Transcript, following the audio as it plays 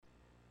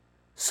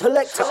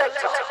Selector.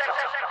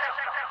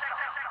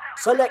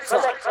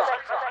 Selector.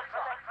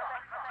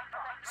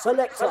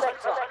 Selector.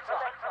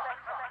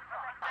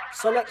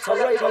 Selector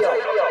Radio.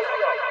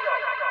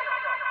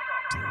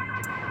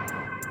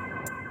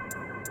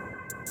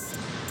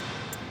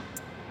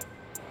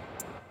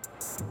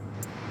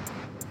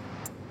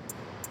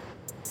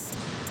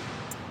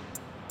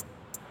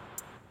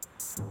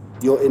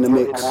 You're in a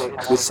mix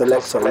with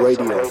Selector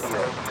Radio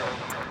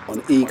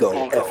on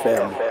Eagle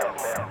FM.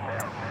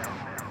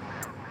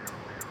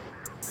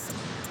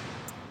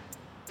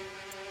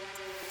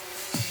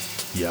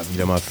 Ja,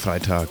 wieder mal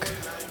Freitag,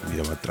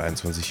 wieder mal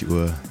 23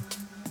 Uhr.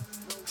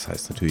 Das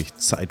heißt natürlich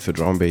Zeit für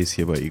Drum Bass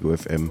hier bei Ego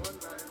FM.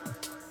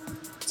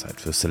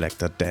 Zeit für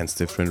Selector Dance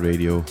Different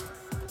Radio.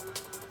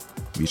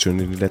 Wie schon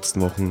in den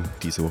letzten Wochen,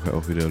 diese Woche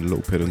auch wieder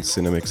Loped und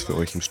Cinemax für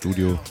euch im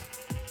Studio.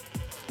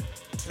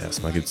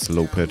 Erstmal gibt's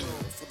Loped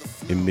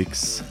im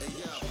Mix,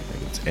 dann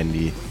gibt's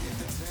Andy.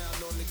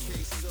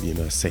 Wie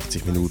immer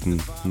 60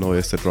 Minuten,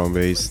 neueste Drum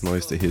Bass,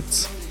 neueste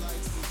Hits.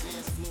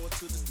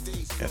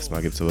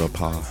 Erstmal gibt's aber ein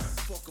paar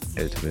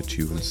ältere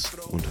Tunes,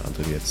 unter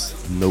anderem jetzt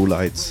No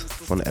Lights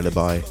von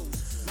Alibi,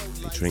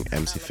 featuring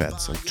MC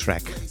Fats und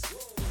Track.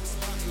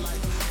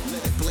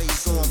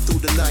 On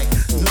through the night,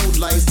 no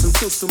lights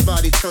until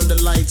somebody turn the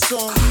lights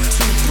on.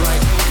 Too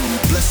bright,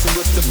 blessing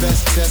with the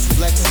best test,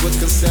 flex with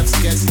concepts,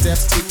 get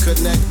steps to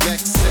connect,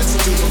 next sets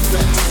to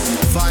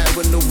effects. Fire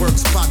when the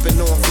work's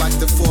popping off like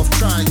the fourth.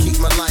 Try and keep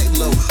my light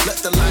low,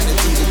 let the lighter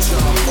do the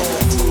job.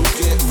 All crew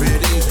get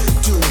ready,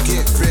 do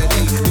get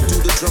ready. We do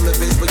the drum and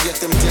bass, but get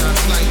them down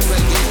like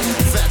reggae.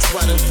 Fats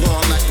right and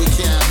born like we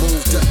can't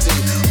move dirty.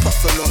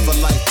 Puffing off a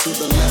light to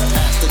the left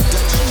at the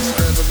Dutch.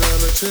 Never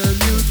gonna turn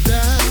you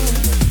down.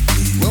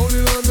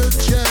 Rolling on the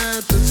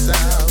champion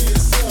sound.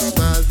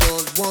 I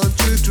don't want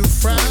you to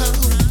frown.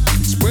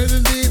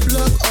 Spreading deep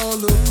love all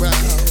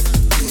around.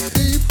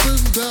 Deep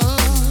and dark,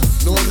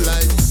 no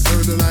lights.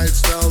 Turn the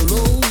lights down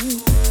low.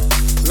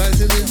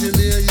 Lighting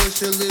engineer,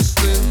 yes you're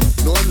listening.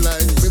 No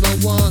lights, we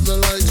don't want the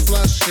lights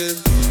flashing.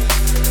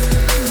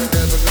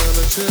 Never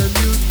gonna turn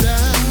you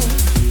down.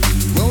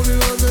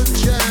 Rolling on the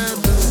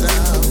champion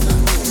sound.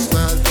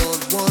 I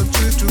don't want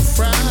you to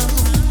frown.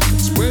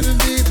 Spreading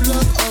deep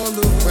love all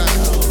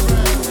around.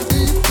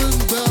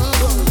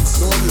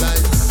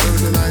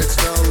 Lights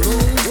down low.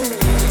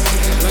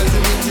 Like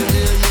an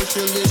engineer, yes,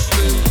 you're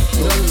listening.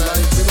 No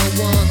lights, we don't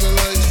want the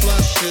lights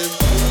flashing.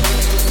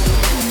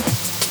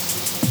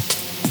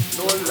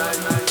 No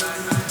lights.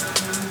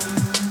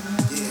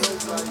 Yeah.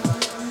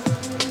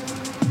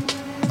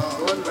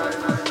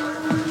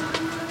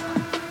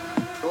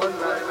 No lights. No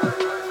lights.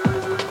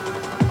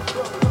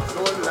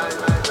 No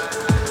lights.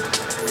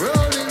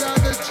 Rolling on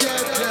the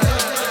jet.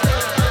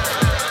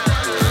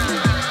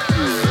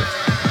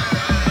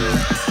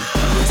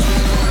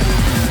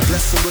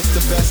 With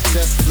the best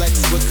test, flex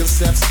with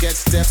concepts, get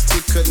steps to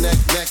connect,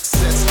 next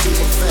sets to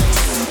effects.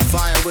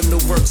 Fire when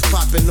the work's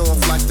popping off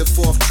like the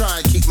fourth.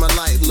 Try and keep my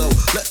light low,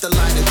 let the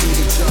lighter do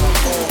the job.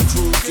 All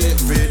crew get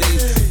ready,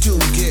 do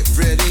get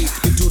ready.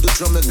 We do the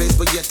drum and bass,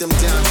 but yet them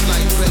down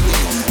like reggae.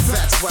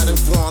 Fats right and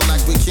born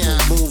like we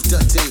can't move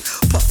dirty.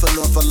 Puffing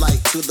off a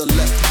light to the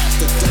left at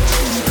the Dutch.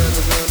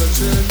 Never gonna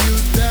turn you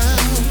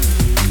down.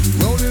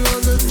 Rolling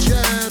on the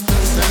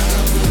champion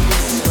sound.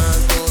 I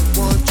don't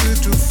want you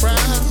to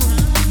frown.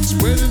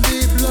 Spreading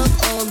deep love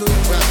all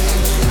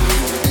around.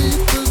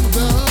 Deep and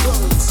dark,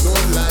 no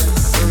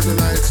lights. Turn the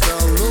lights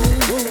down low.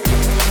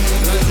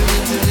 Like an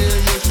engineer,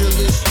 yes you're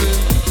listening.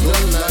 No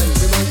lights,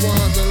 we don't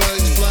want the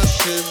lights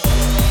flashing.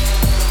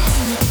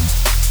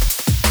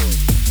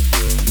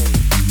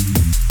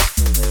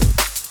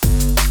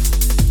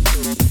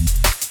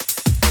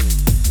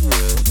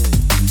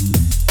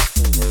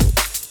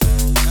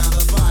 Now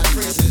the vibe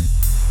brings it.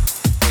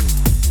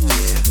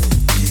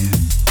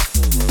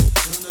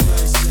 Turn the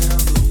lights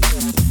down low.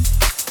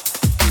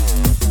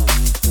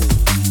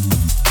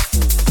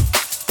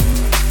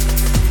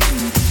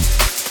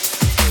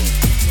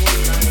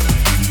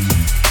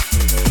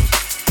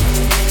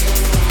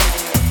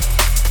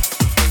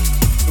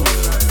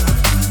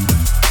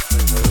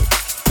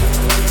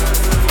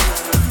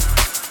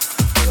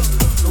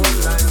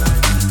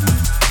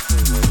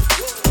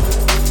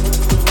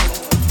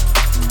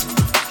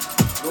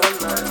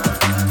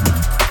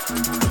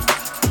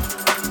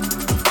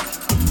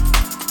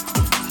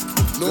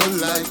 No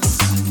lights.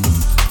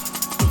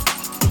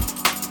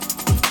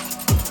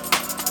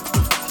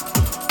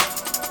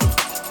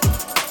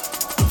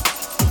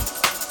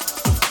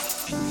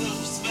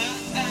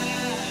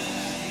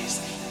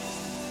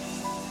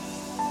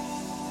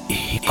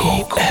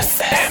 Ego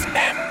FM.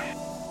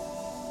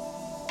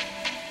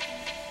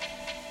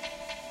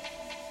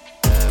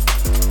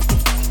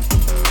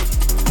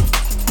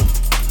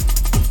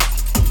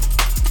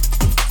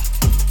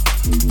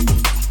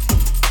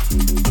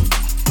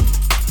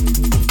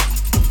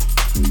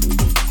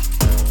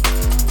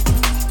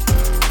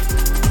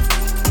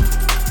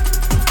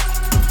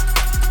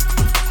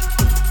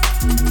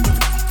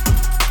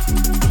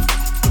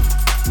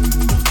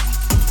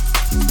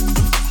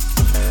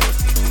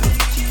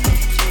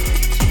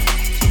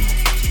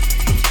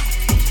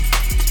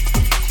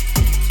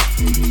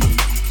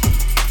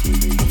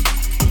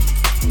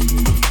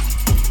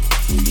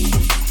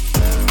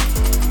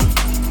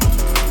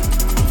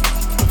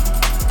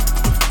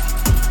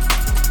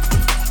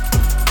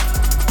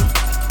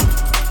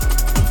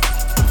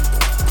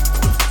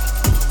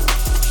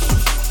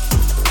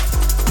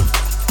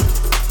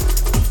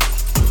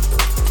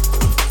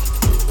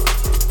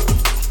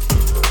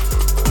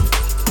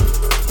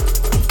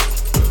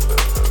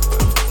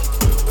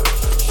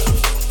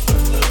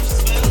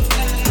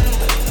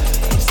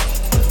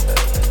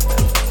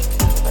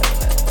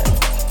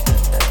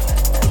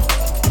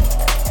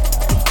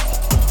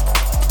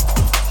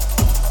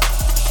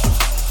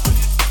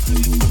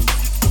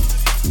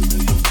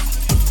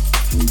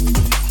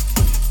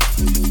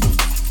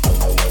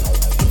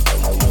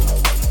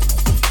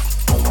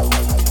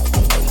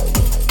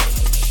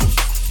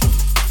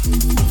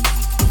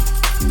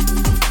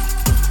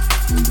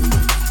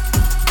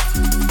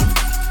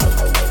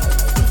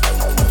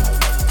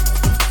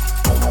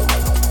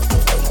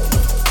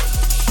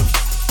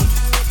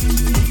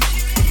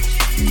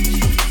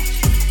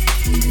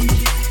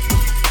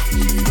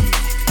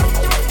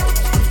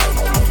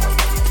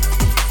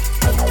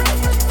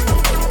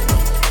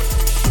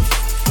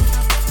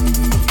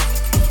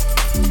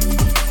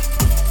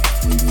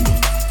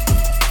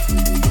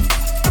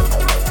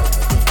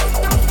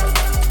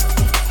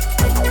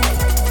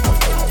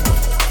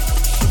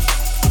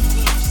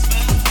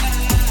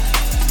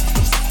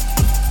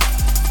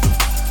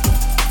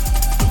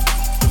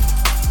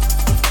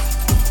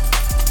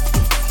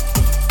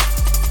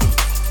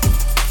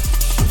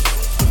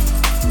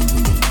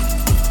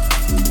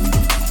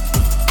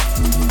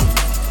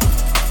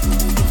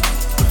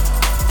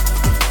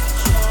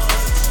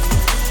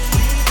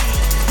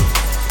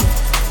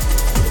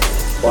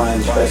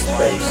 find best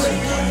bass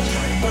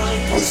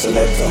on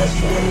Selector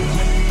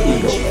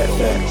Eagle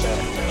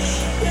FM.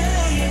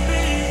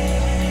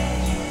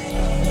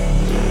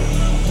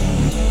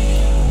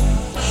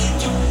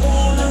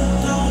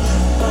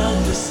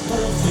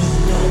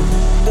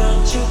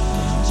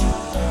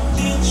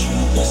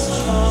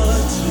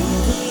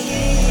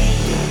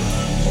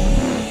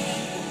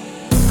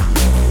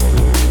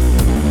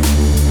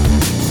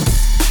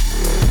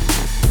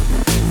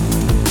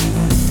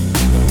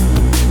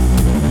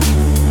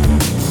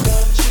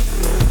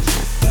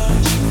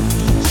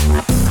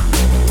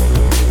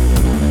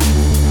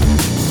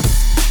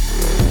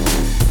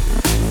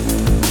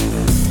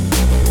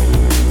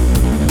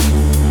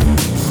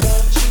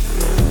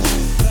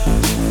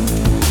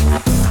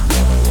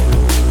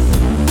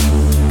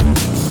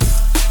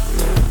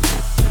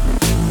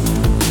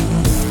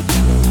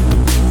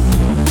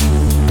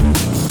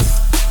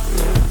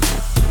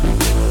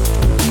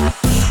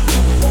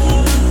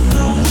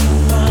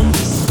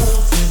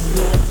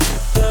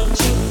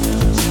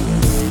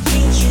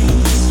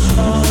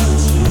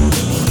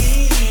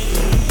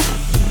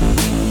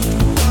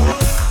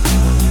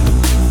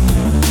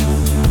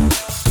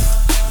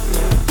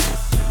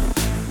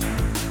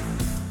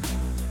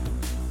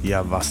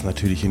 Ja, was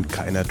natürlich in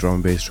keiner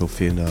Drum & Bass Show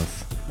fehlen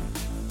darf.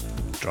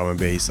 Drum &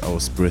 Bass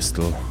aus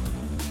Bristol.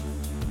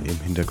 Im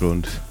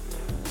Hintergrund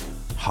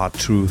Hard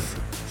Truth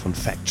von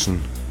Faction,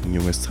 ein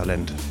junges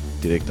Talent,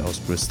 direkt aus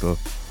Bristol.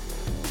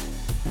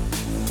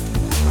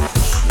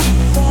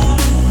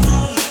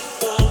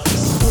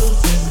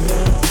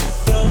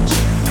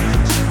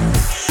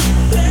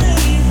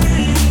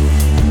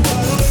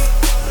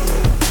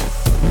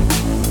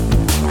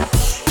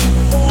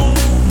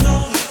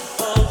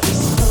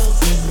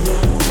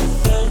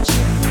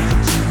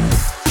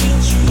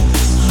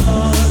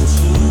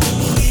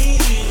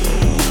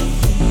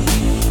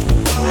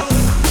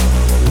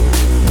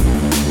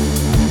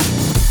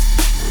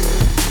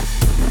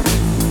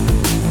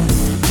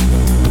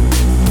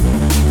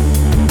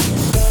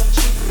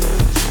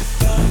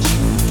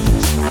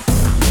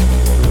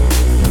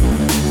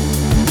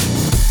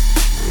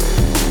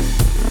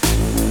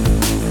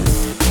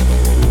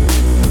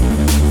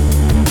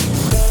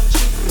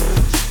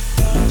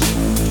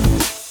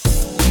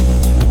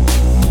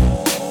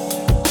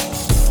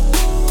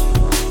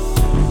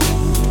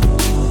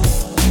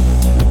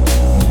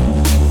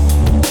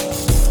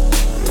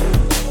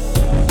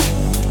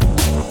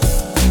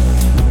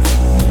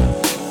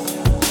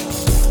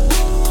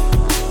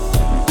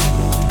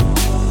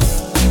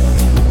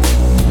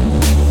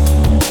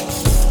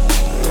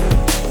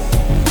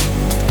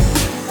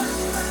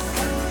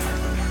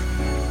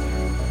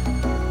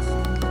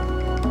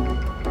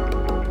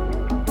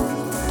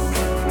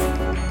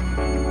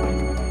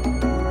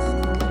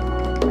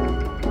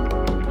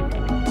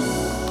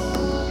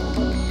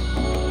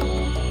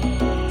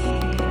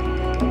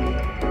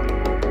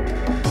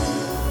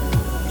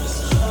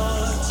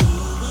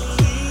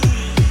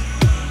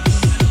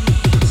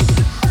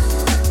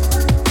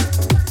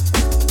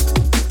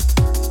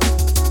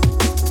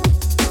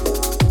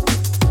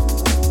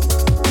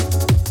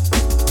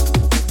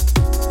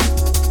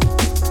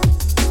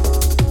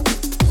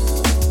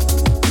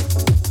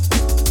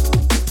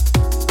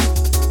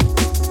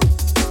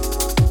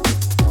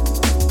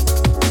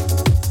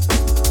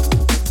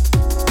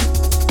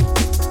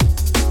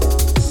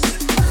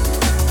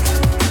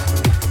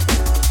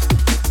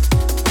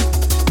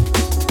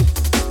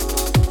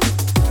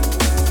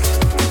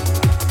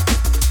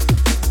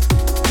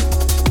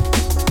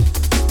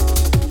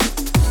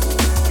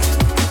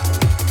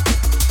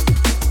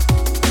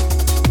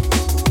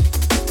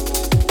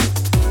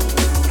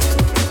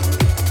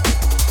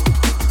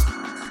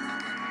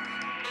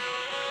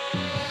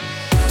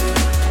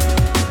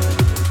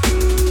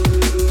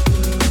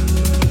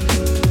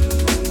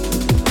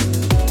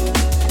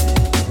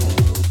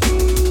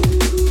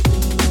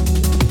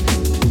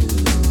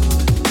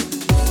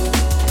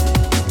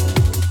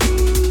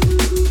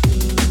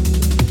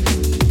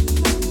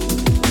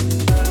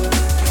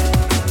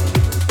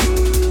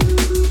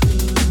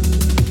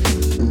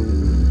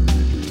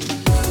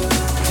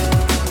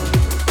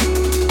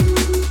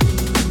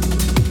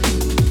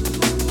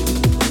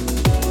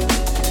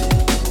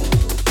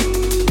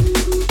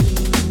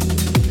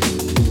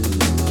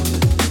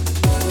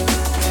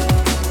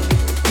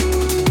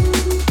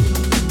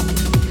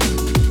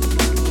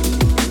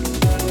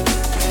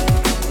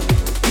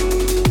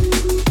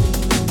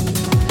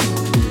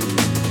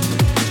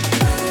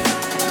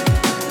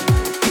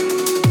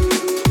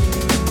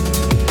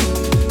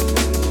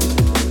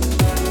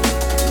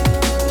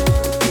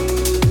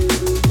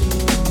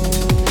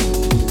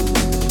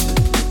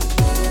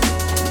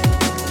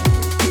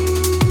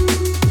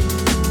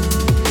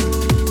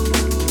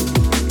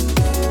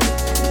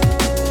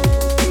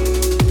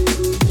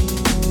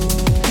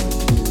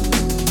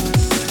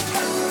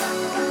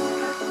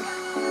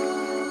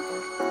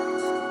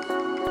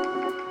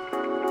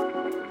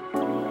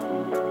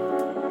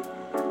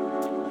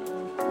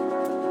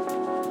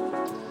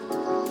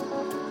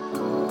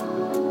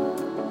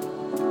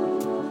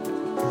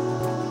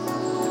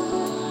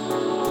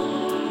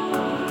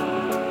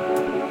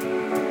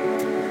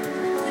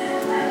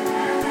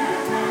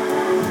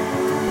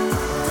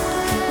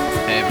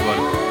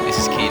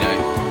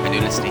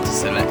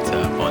 Selector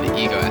on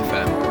Ego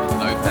FM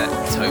with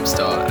Opet,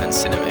 Topestar and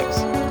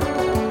Cinemix.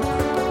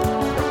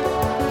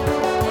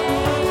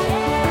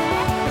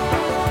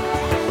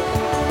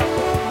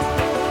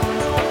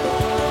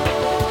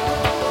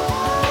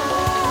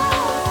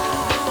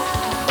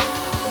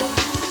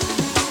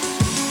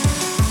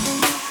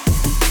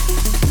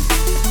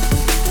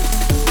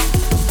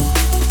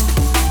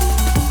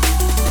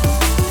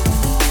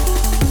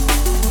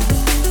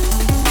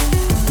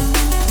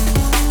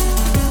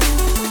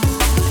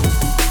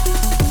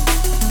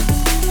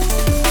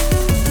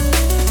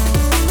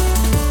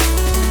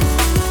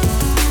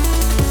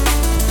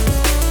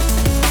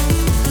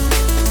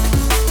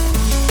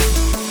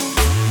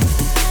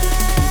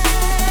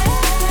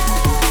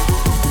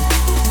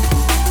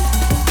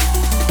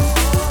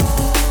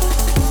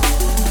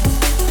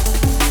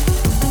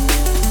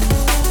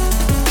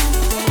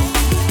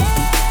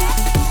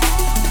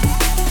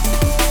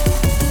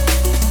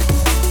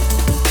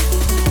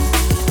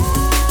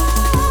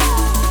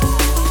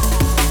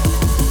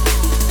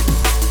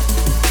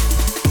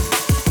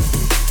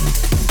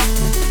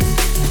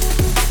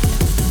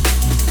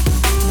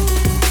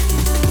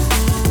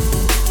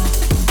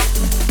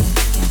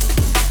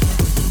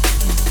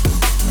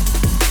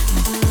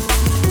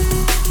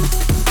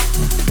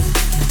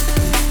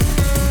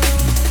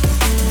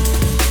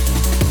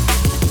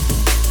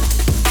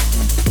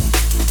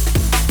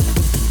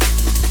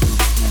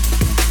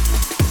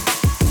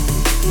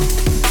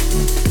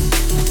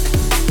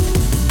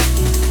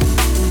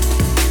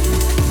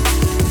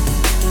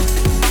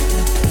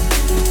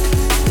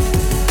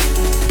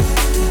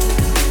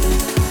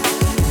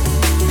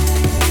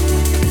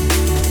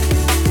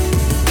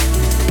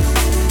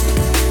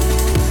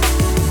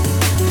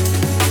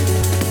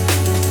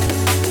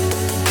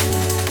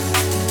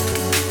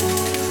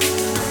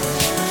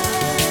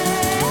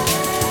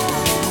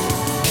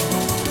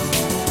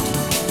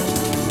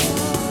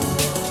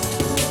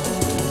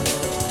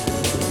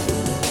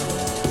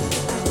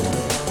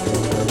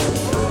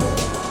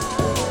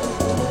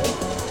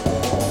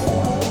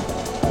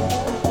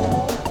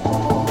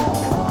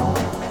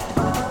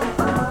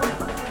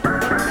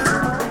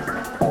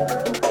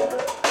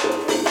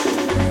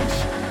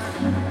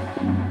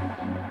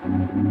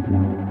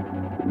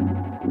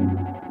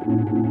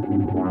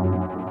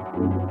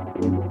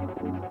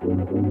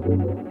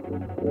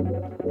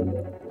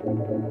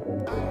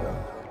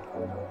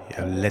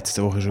 Ja,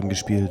 letzte Woche schon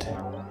gespielt.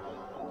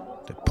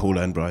 Der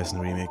Polar and Bryson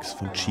Remix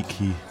von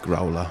Cheeky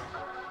Growler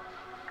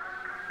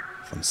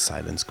von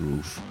Silence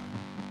Groove.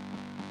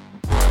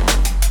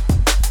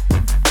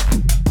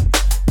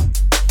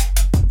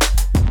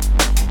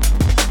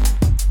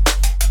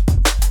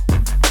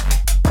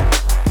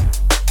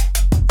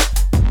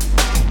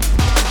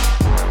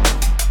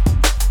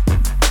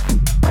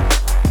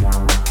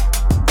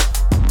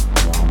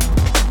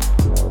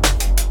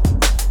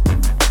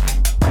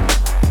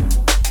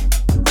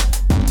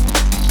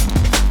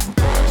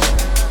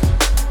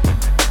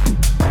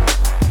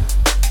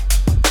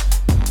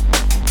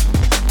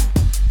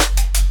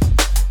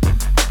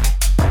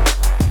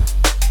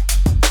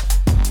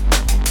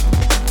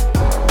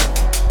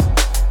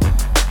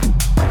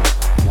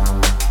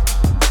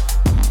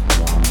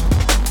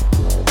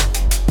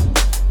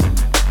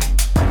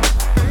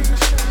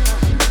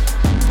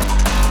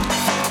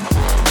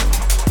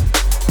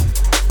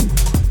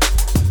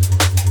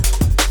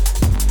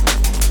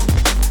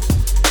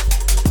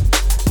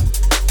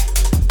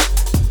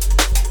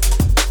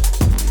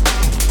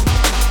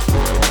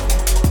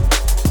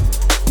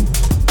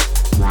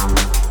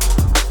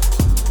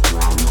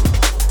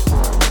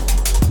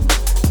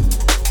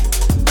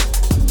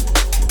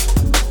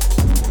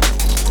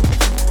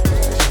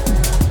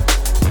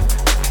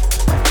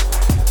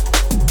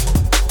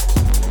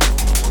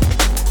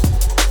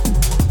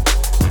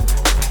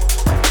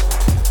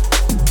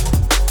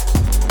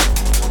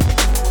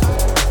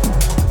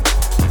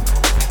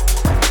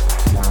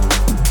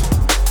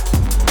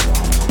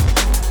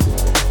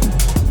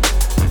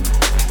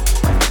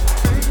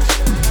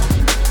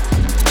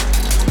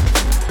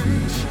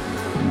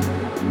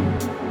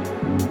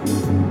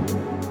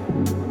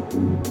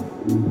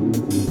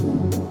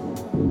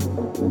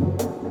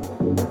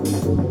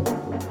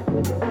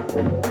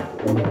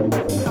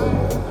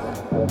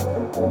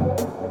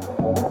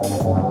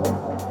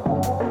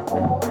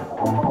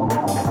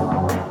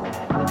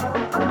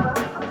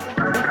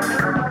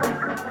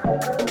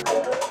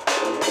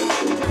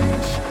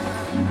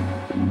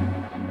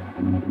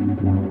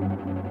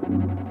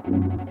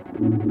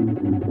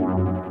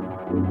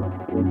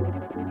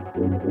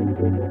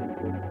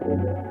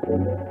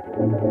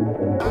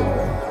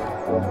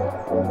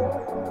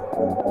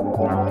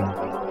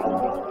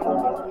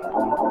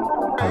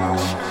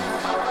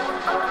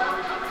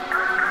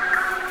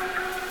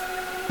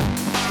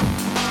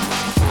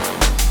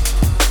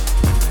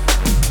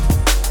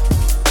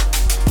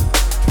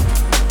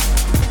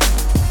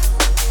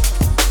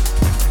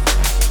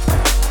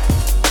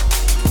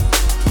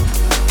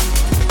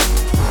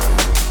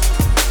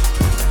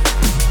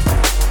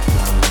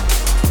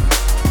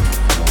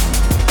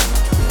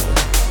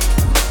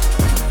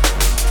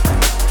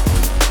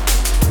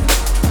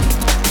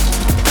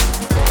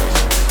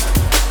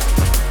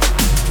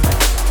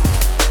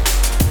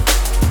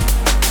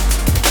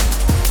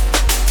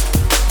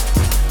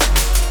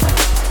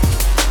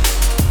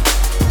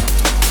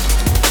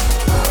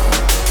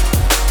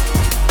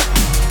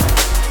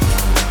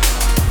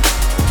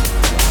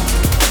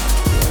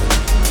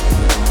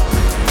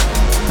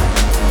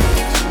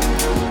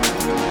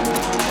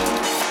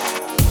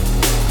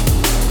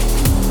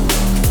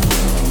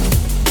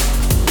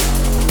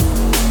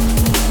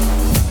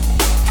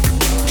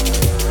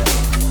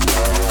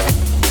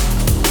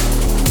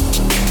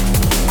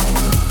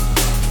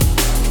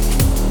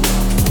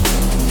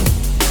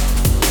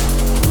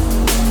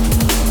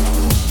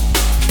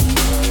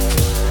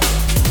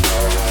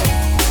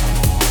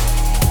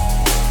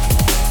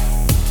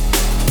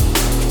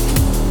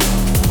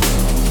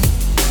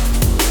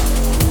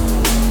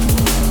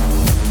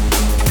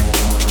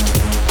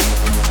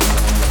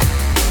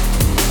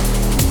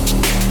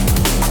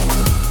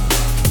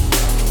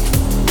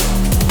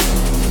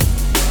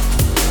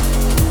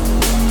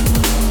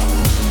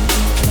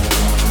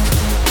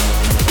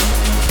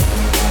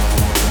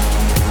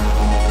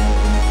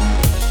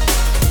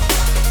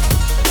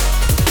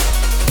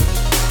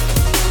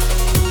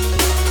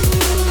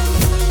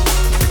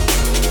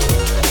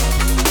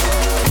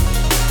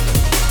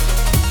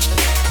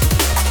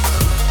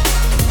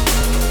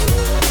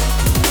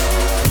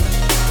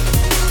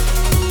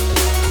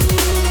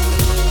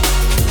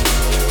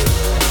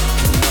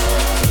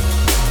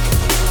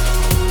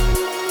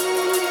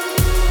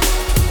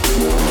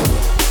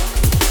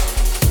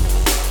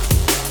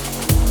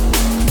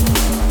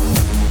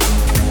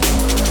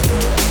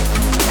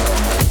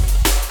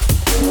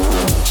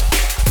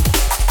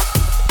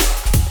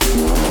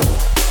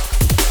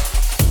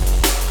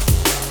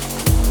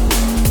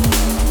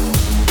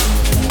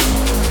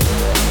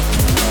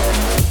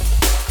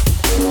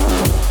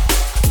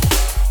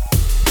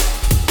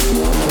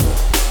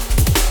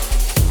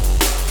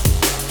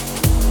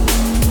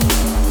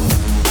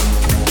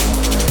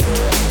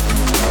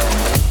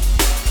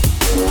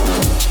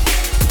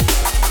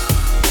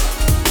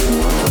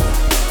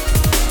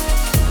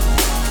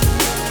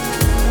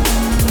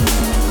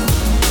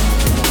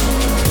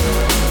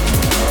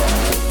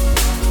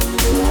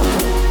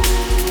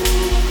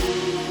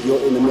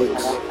 You're in the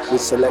mix with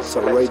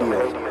Selector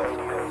Radio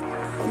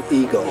on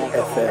Eagle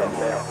FM.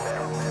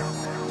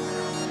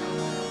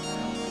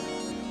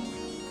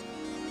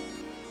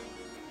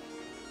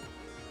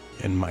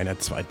 In meiner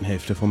zweiten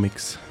Hälfte vom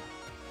Mix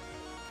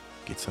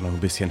geht's dann noch ein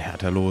bisschen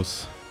härter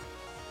los.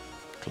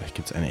 Gleich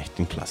gibt's einen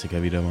echten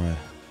Klassiker wieder mal.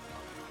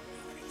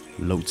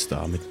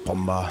 Loadstar mit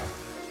Bomber.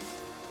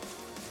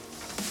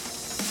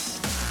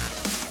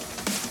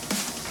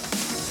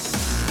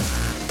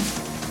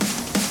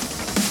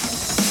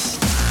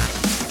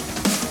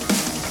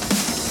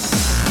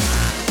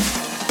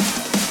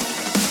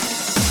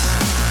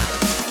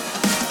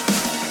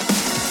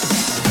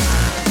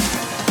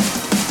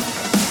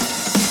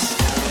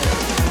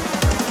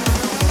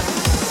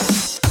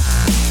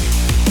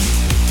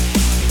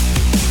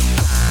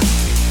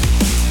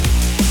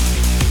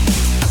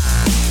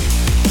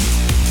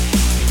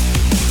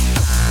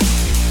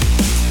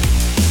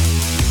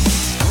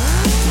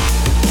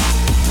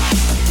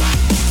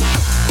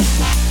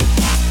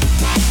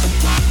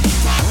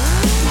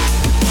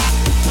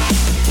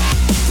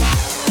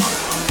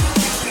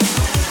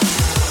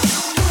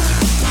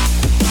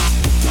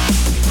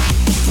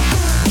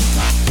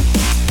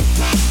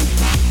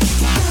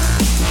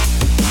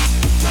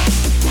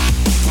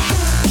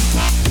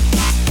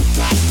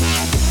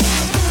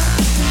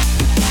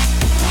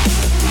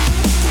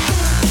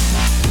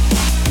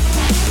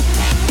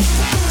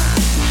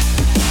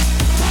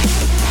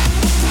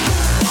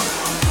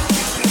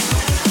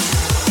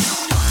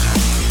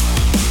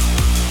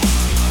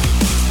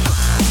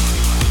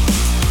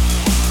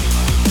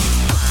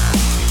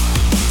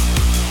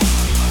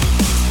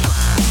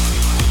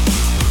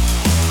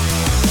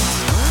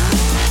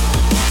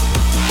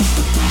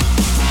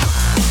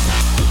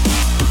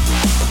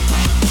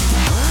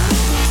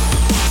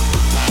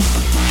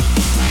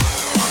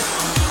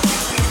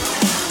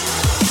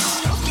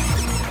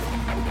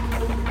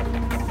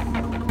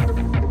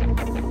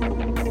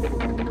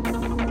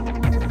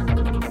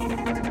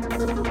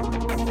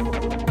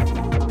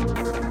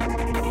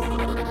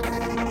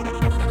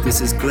 This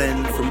is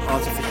Glenn from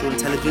Artificial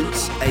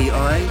Intelligence,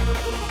 AI.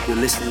 You're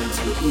listening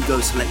to Ego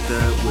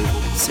Selector with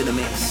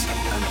Cinemix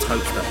and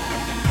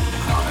Toaster.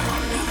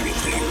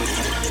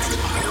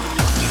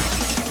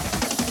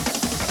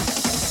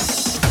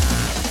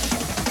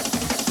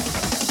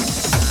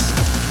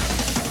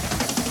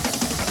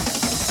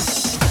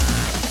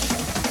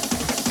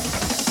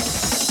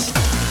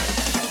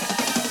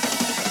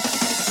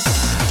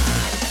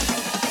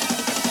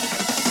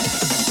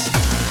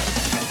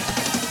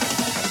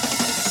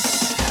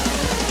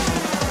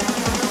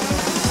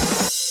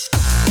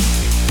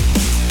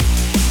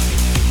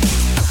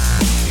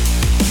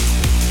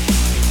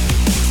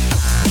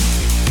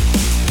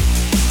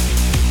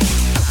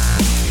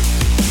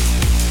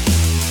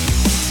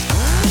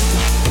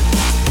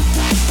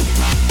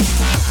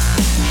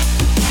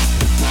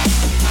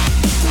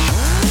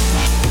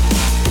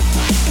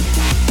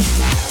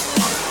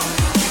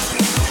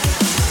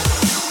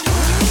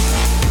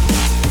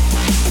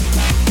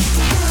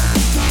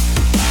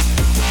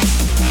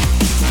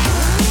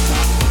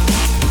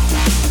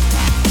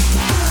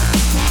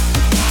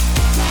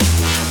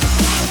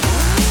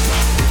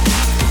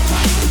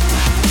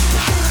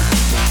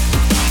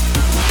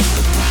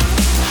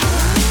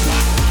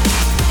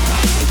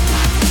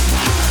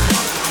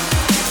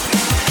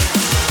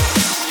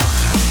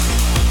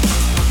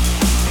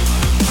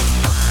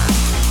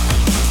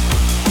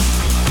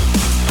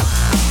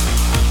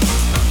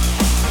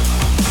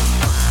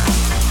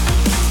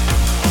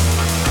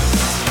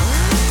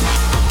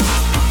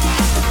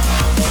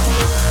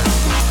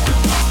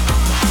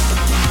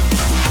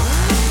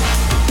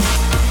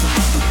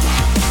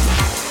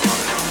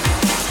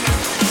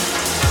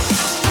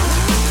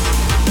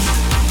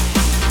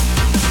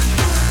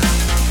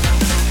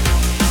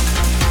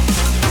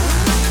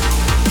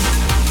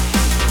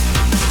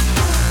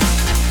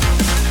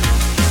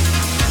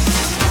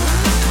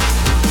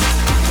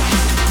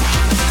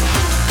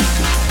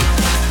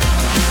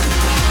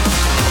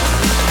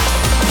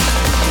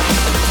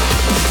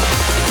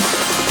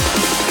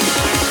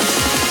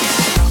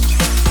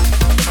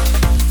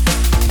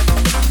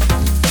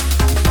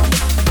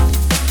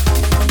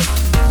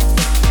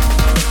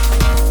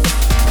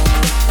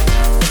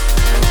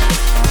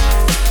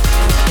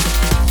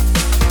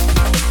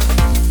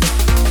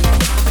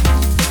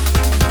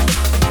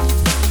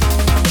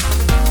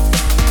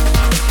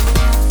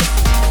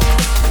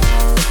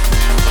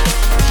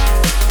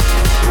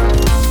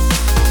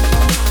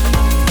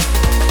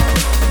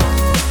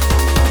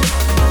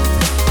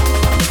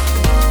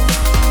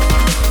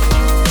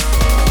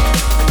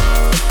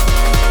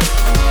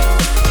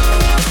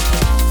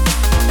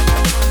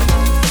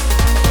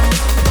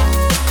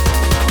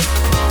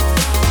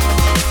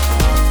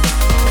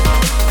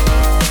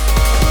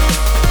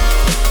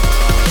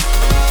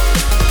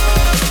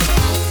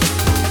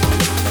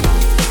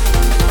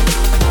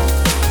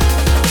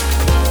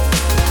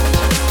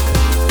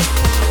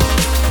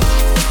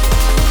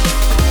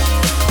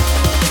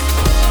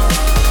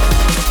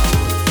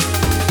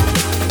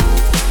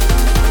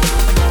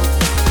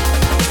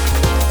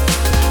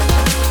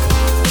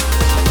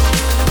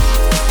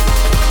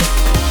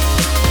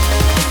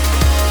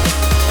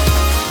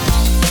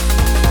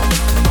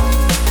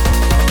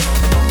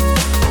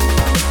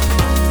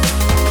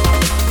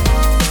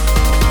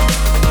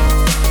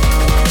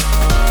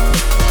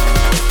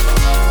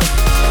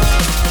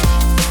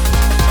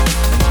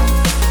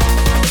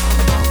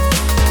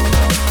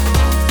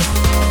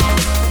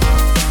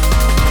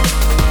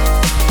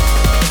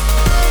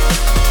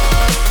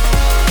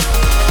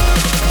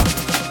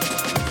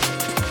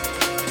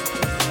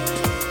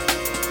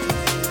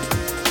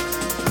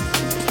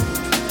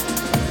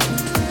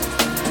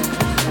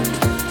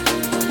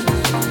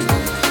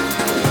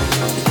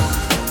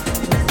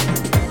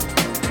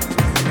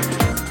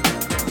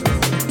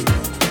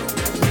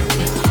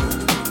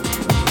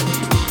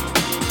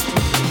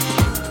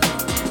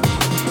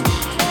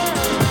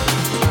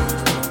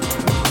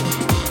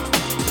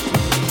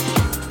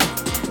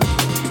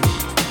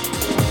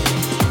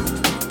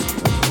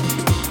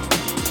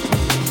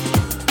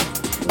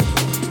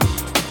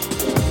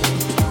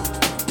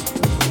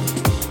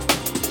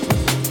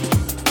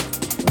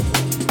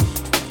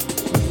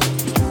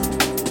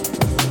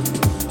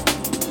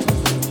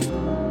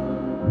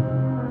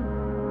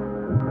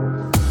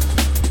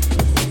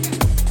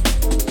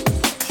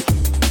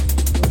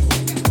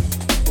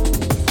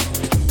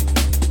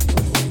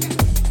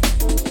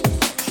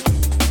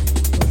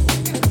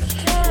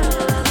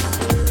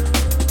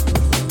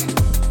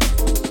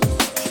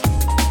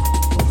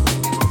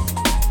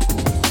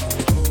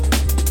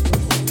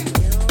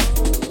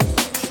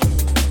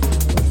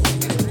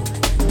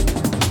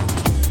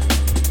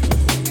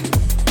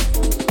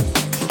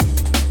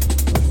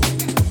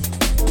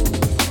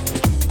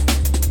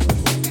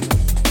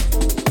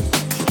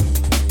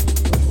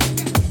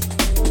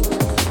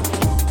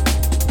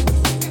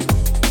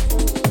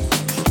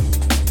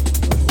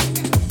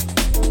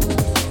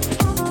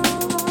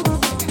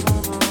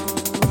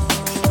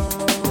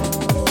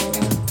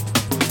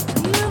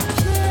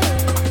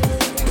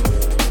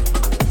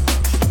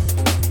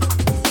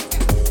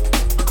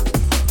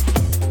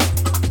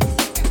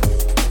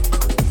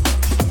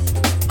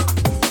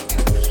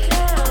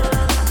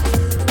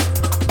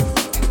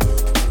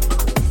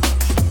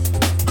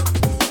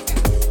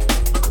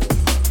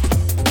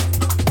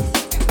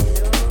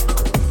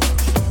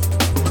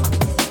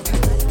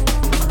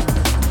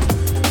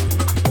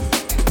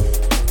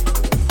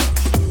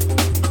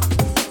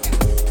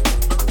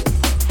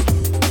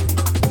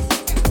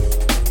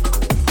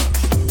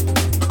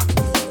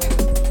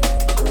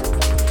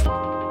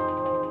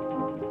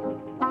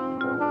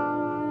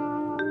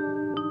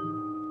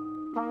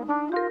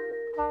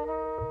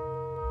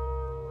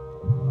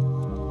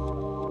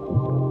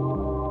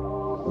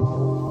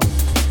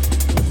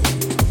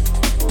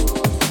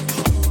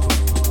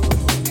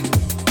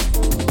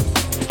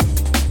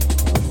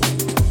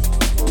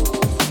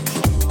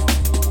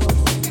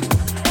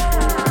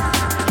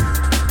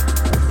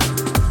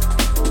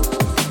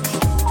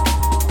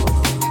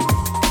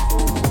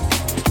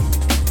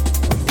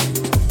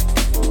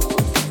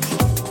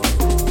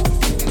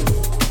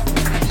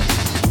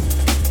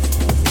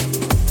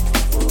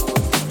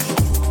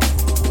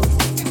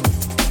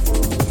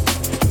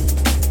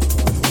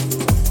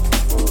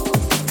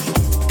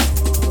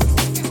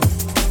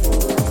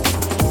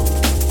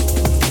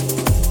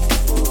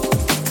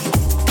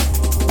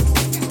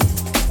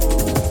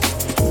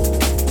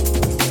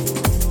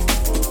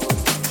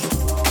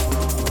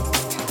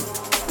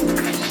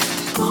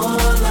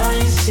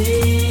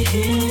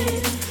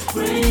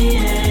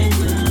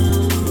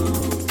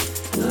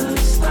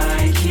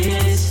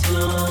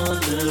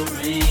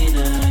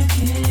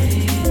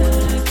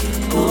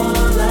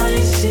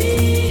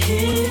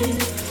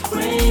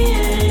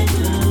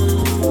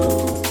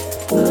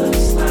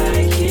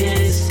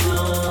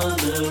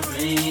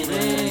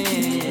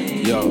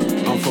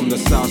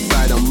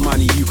 outside of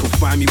money, you can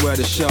find me where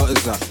the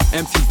shelters are.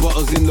 Empty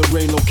bottles in the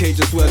rain, no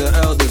cages where the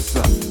elders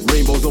are.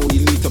 Rainbows only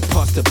lead to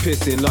pus to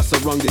pissing. Lots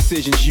of wrong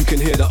decisions, you can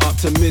hear the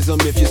optimism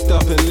if you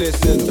stop and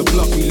listen. The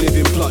block we live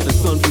in, block the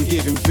sun from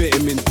giving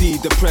vitamin D.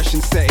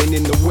 Depression setting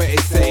in the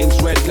wettest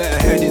settings. Red letter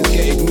headings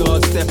get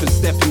ignored.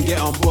 Step and get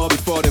on board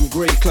before them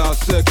grey clouds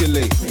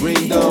circulate.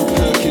 Rain down,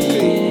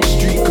 percolate.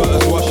 Street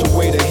cutters wash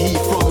away the heat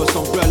from us.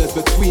 Umbrellas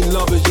between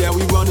lovers, yeah,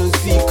 we run and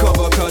see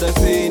cover. Cause they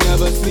say he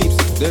never sleeps.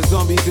 There's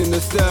zombies in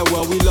the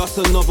stairwell. We lost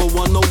another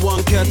one, no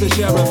one cares to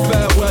share a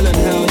farewell. And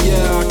hell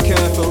yeah, I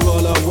care for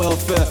all our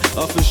welfare.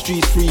 Off the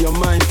streets, free your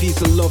mind. Peace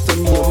and love to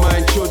me, your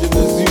mind. Children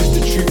of Zeus,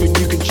 the truth, and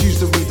you can choose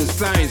to read the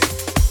signs.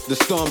 The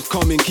storm's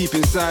coming, keep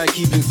inside,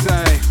 keep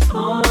inside.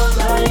 All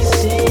I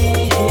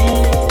see is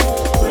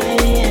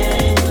rain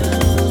and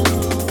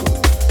blue.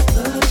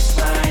 Looks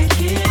like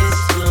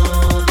it's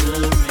on the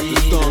rain.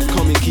 The storm's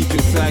coming, keep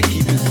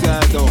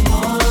inside though.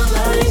 All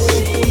I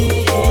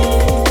see is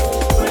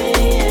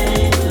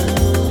rain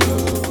and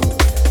blue.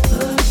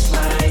 Looks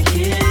like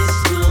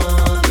it's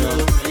on the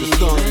rain. The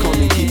storm's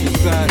coming, keep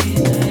inside.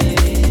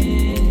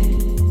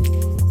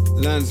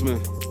 Landsman,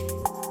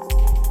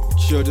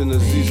 children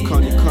of Zeus,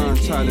 Kanye Khan,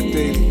 Tyler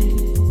Daly.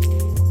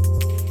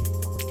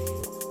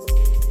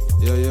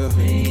 Yeah.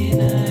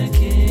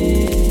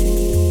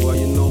 What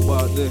you know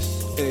about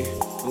this, hey?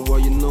 And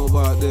what you know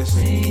about this?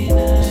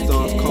 The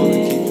storm's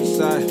calling, keep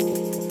inside.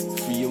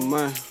 Free your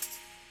mind.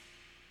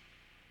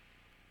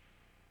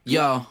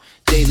 Yo,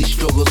 daily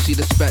struggle, see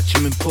the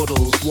spectrum in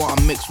puddles.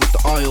 Water mixed with the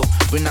oil,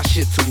 bring that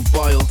shit to a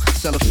boil.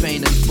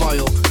 Cellophane and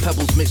foil,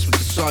 pebbles mixed with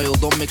the soil.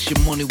 Don't mix your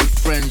money with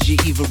friends,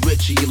 you're either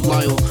rich or you're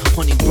loyal.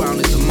 Hunting ground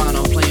is a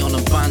manner, play on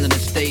abandoned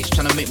estates.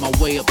 Trying to make my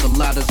way up the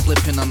ladder,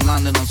 slipping and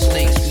landing on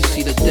snakes. You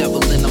see the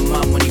devil in a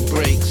man when he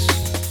breaks.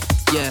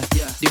 Yeah,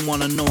 they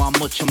wanna know how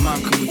much a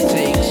man can we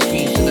take.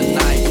 Screams in the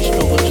night, we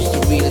struggle just to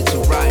read it to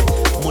write.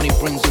 Money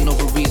brings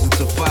another reason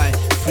to fight.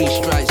 Free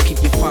strikes,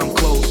 keep your fam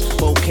close.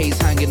 Bouquets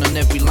hanging on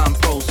every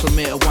lamppost.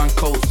 Submit a one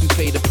coat, we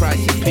pay the price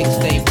in pink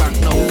stained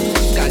banknotes.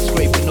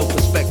 Skyscraping, no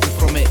perspective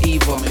from it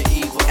either.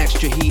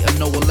 Extra heat and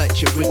no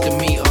electric with the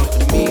meter.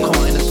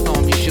 Caught in a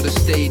storm, you should've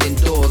stayed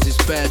indoors. It's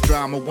bad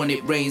drama, when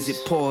it rains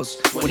it pours.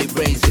 When it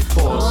rains it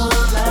pours. All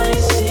I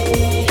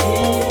see is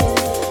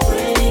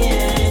rain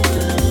and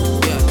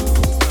blue. Yeah.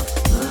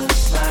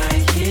 Looks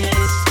like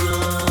it's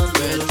on the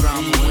Bad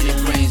drama, when it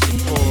rains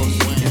it pours.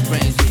 When it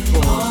rains it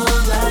pours.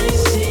 All I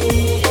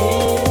see is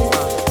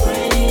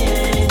rain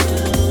and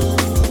blue.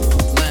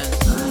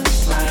 Looks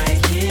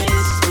like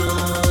it's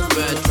on the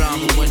Bad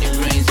drama, when it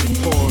rains it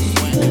pours.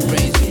 When it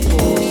rains it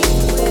pours.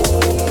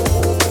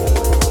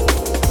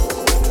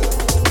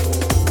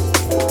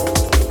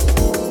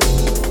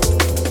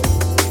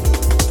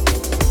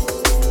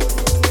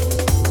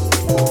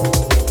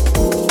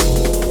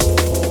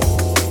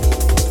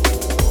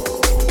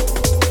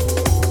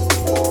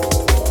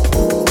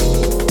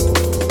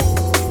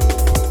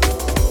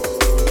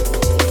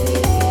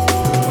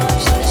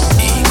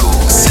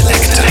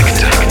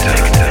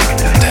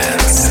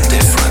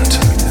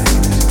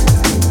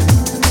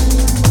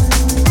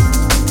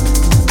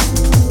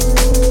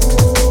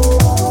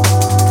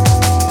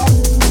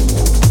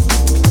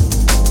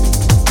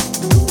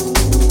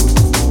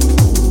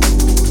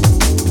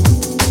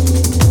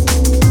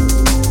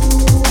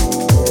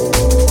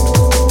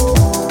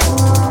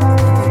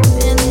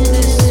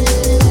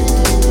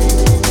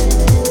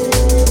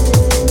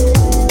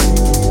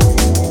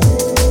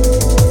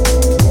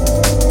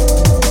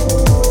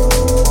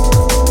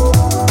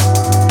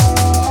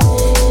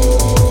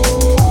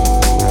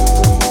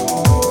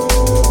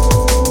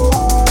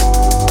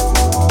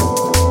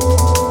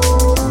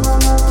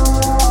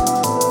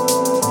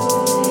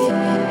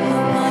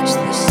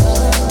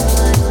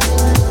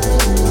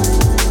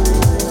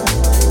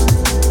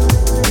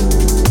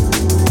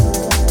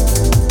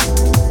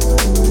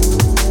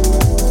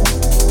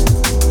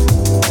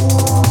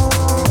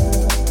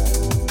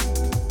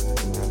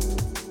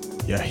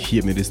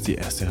 Hiermit ist die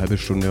erste halbe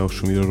Stunde auch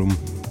schon wieder rum.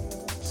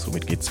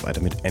 Somit geht's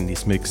weiter mit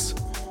Andy's Mix.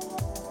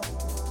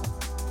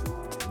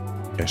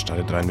 Er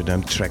startet rein mit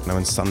einem Track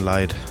namens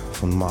Sunlight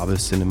von Marvel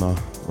Cinema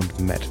und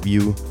Mad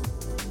View.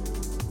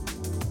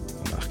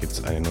 Danach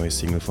gibt's eine neue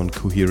Single von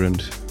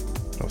Coherent,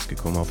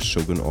 rausgekommen auf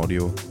Shogun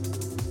Audio.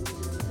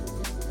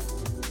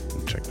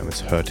 Ein Track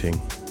namens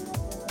Hurting.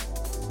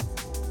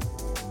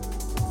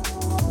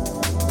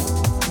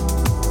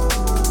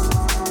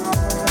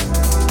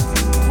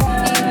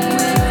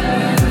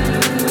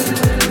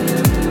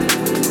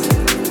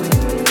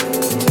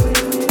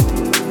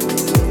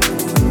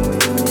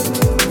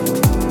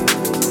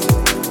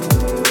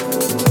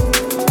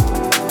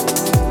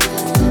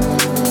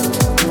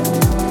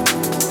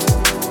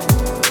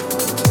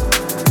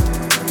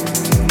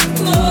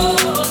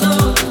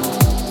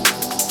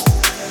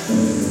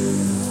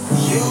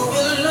 You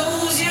will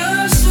lose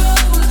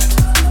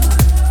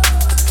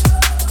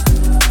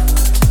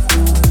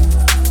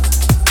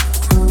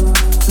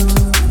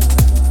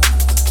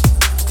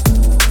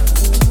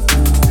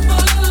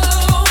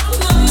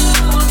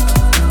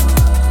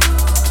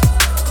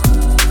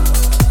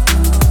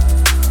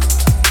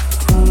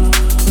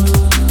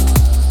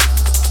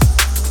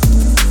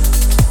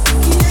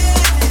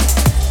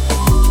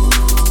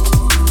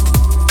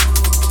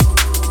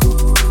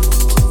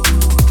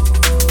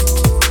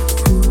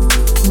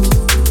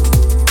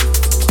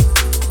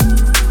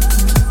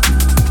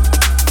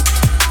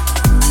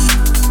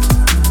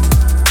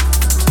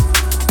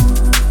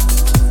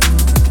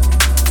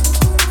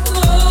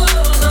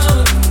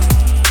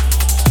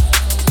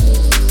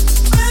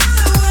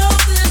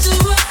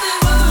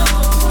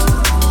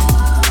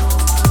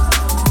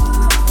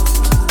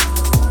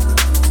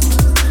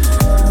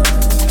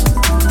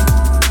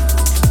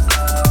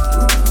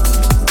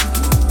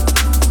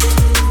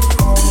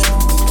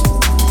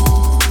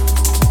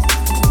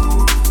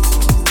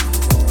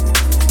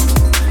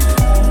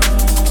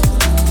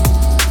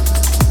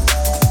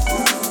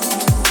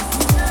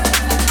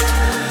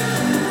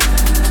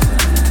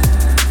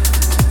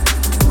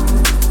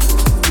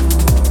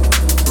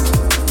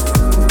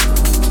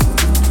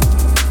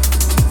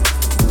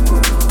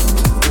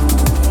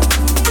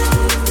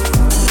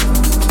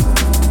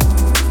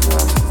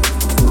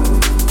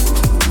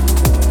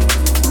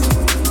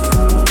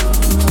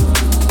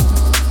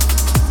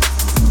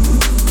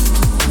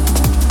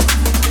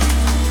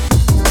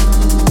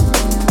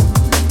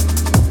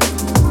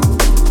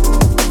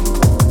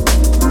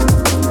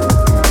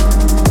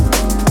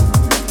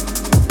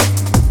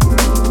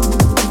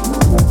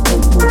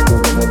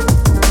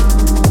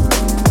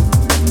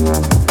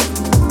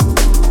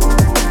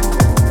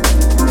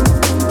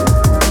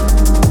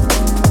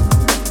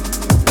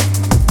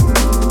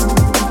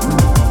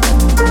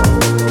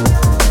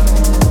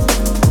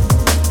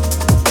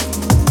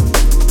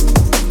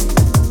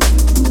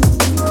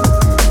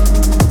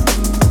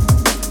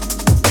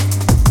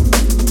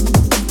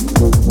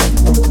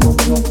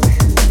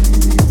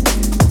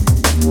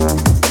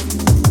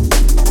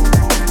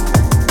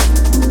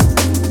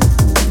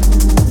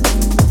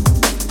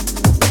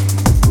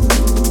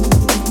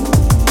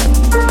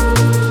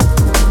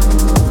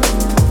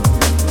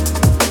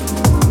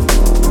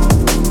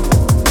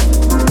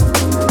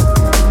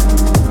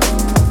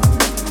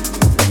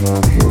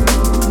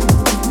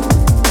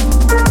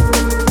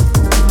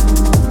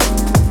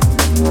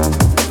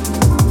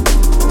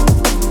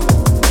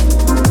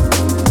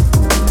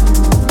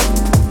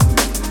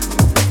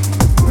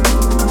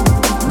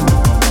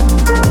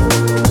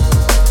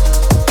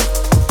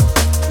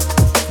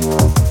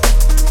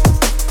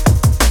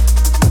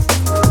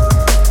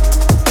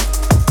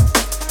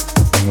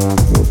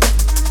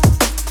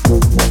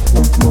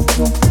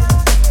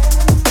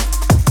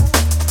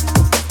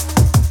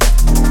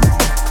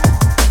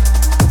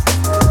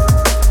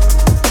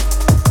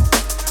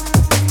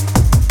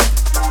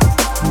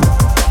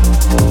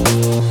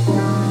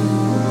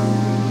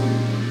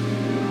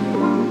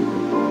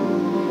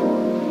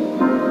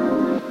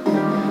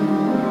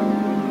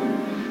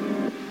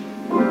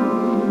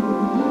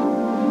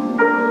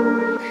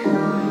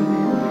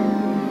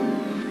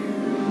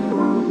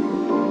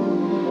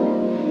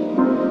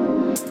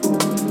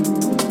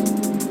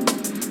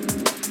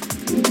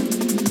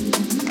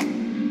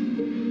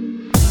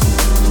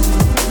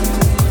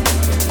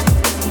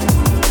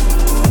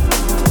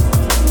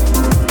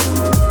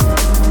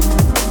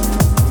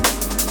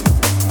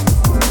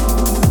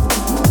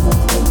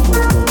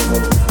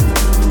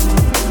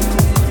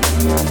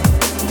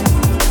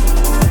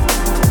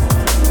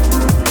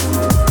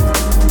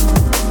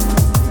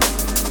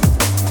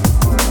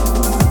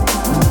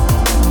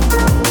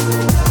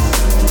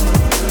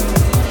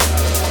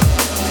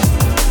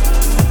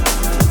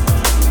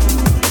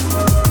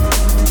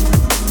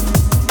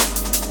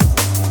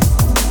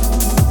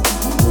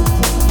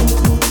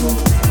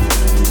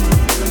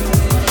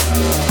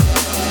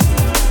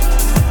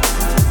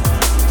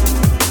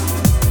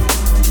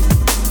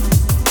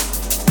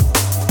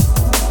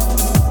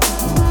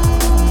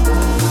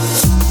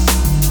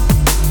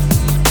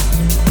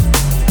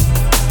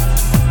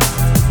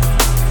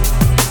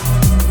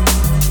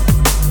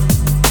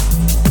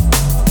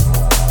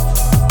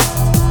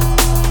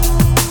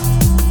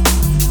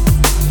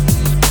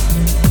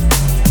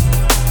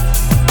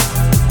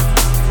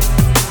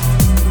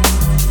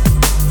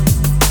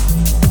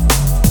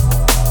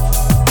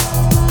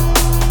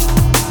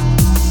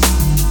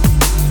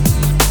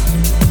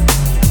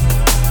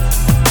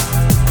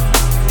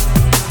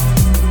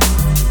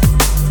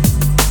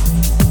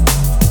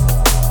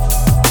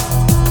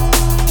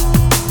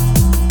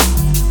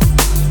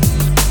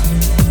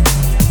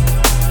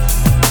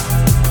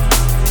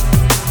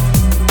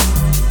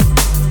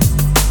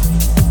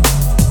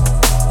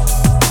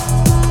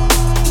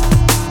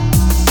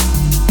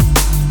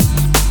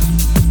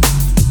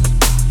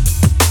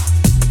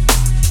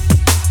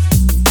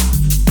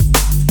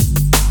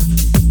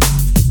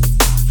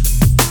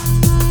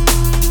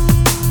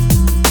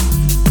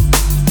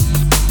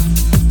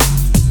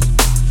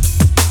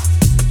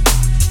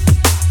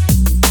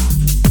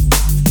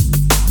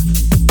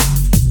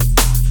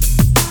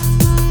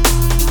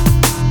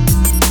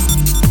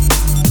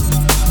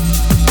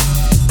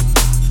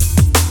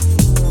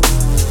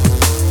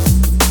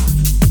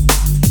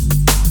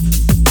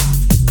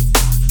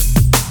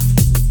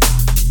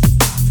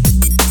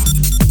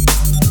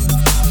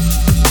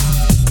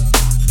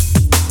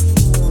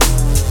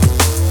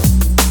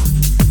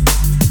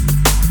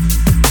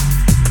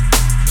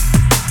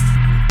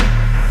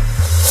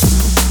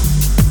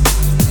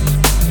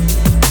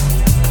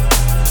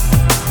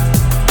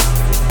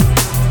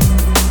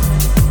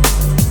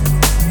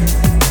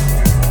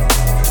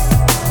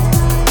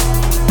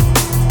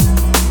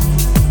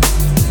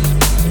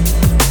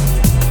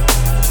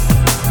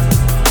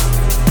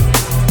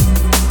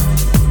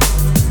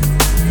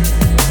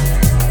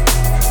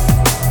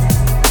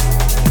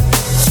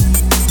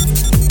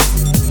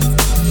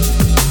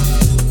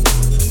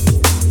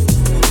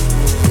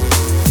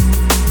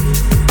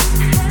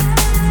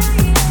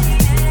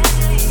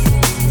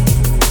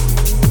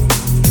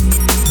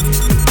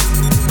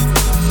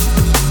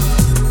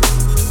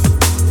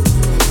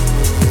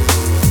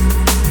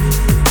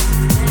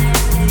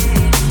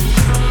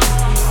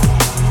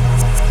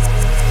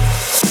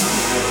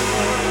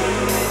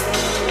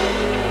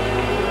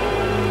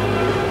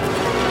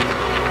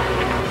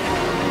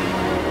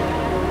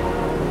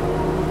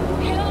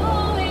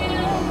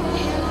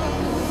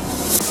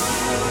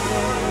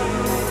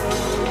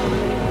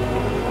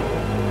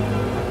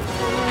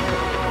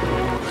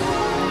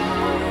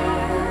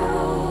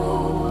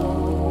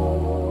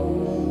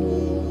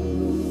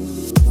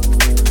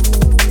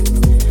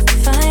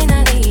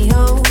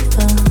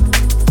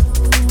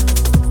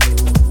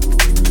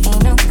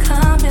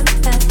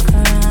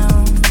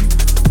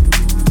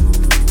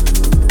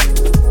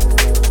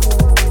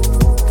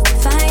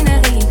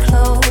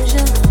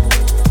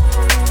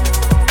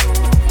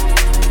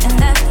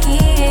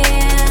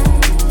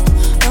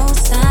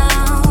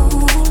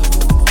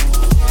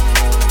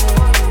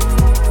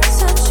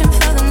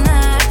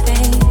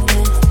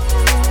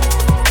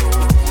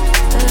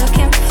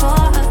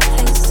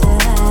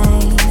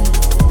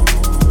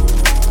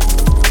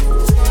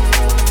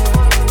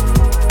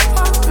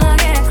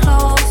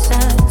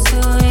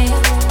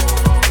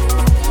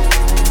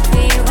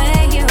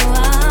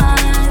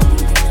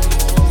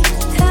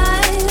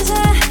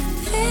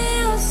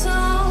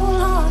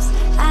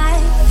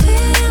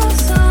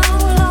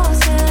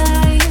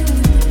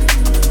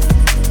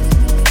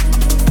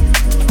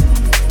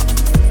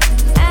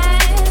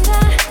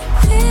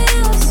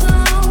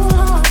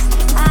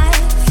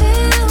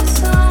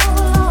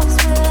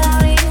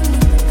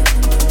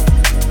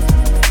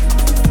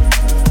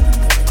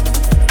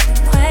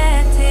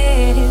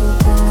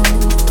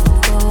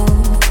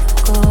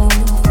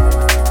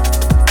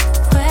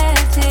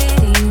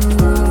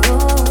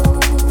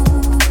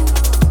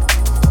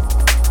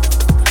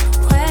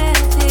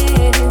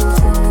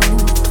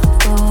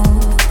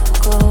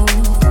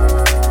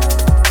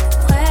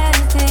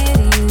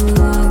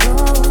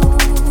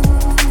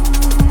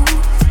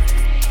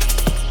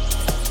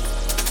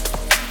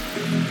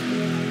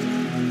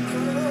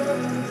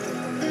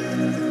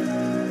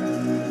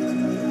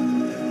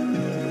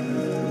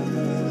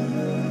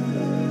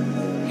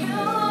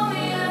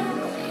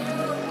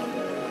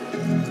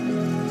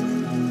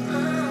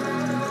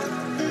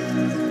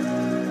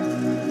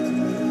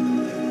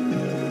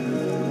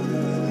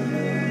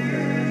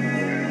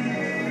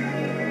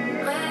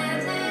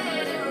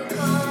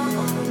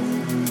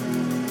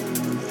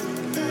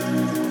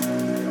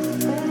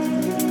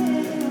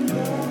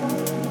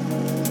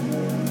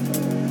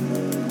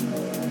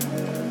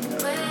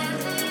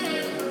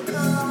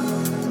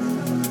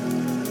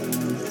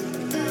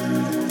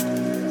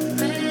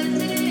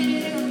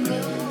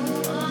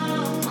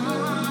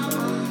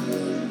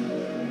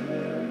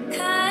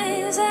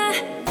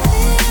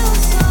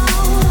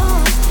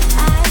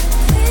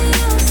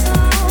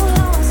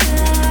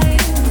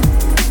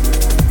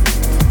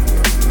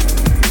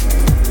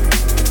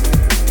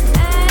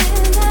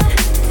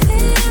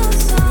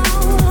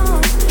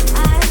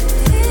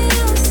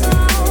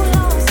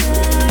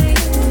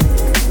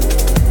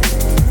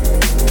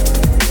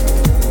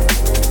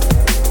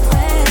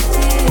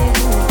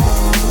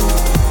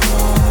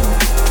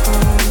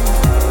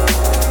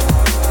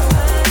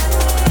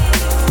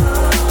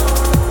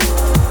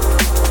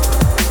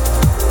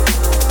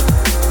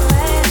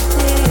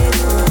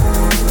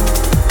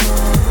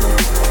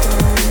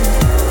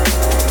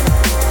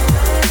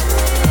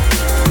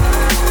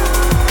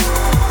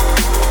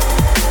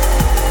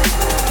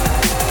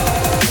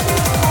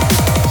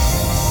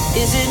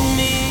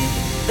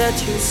that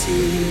you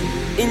see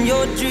in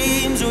your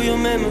dreams or your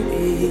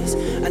memories.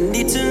 I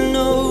need to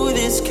know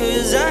this,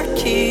 'cause I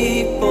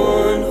keep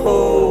on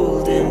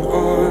holding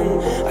on.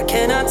 I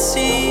cannot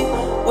see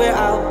where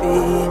I'll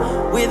be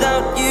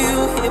without you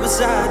here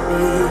beside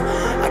me.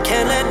 I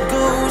can't let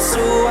go,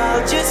 so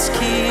I'll just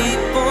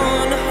keep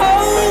on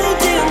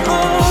holding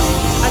on.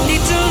 I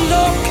need to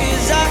know,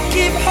 'cause I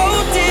keep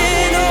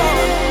holding on.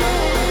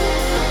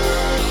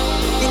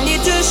 You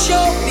need to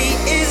show me,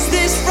 is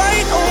this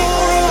right or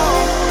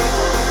wrong?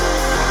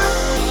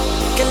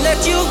 Can't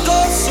let you go,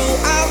 so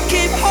I'll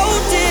keep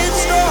holding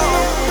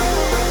strong.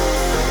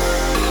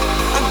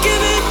 I'm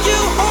giving you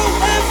all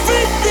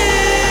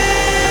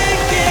everything,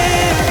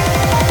 yeah.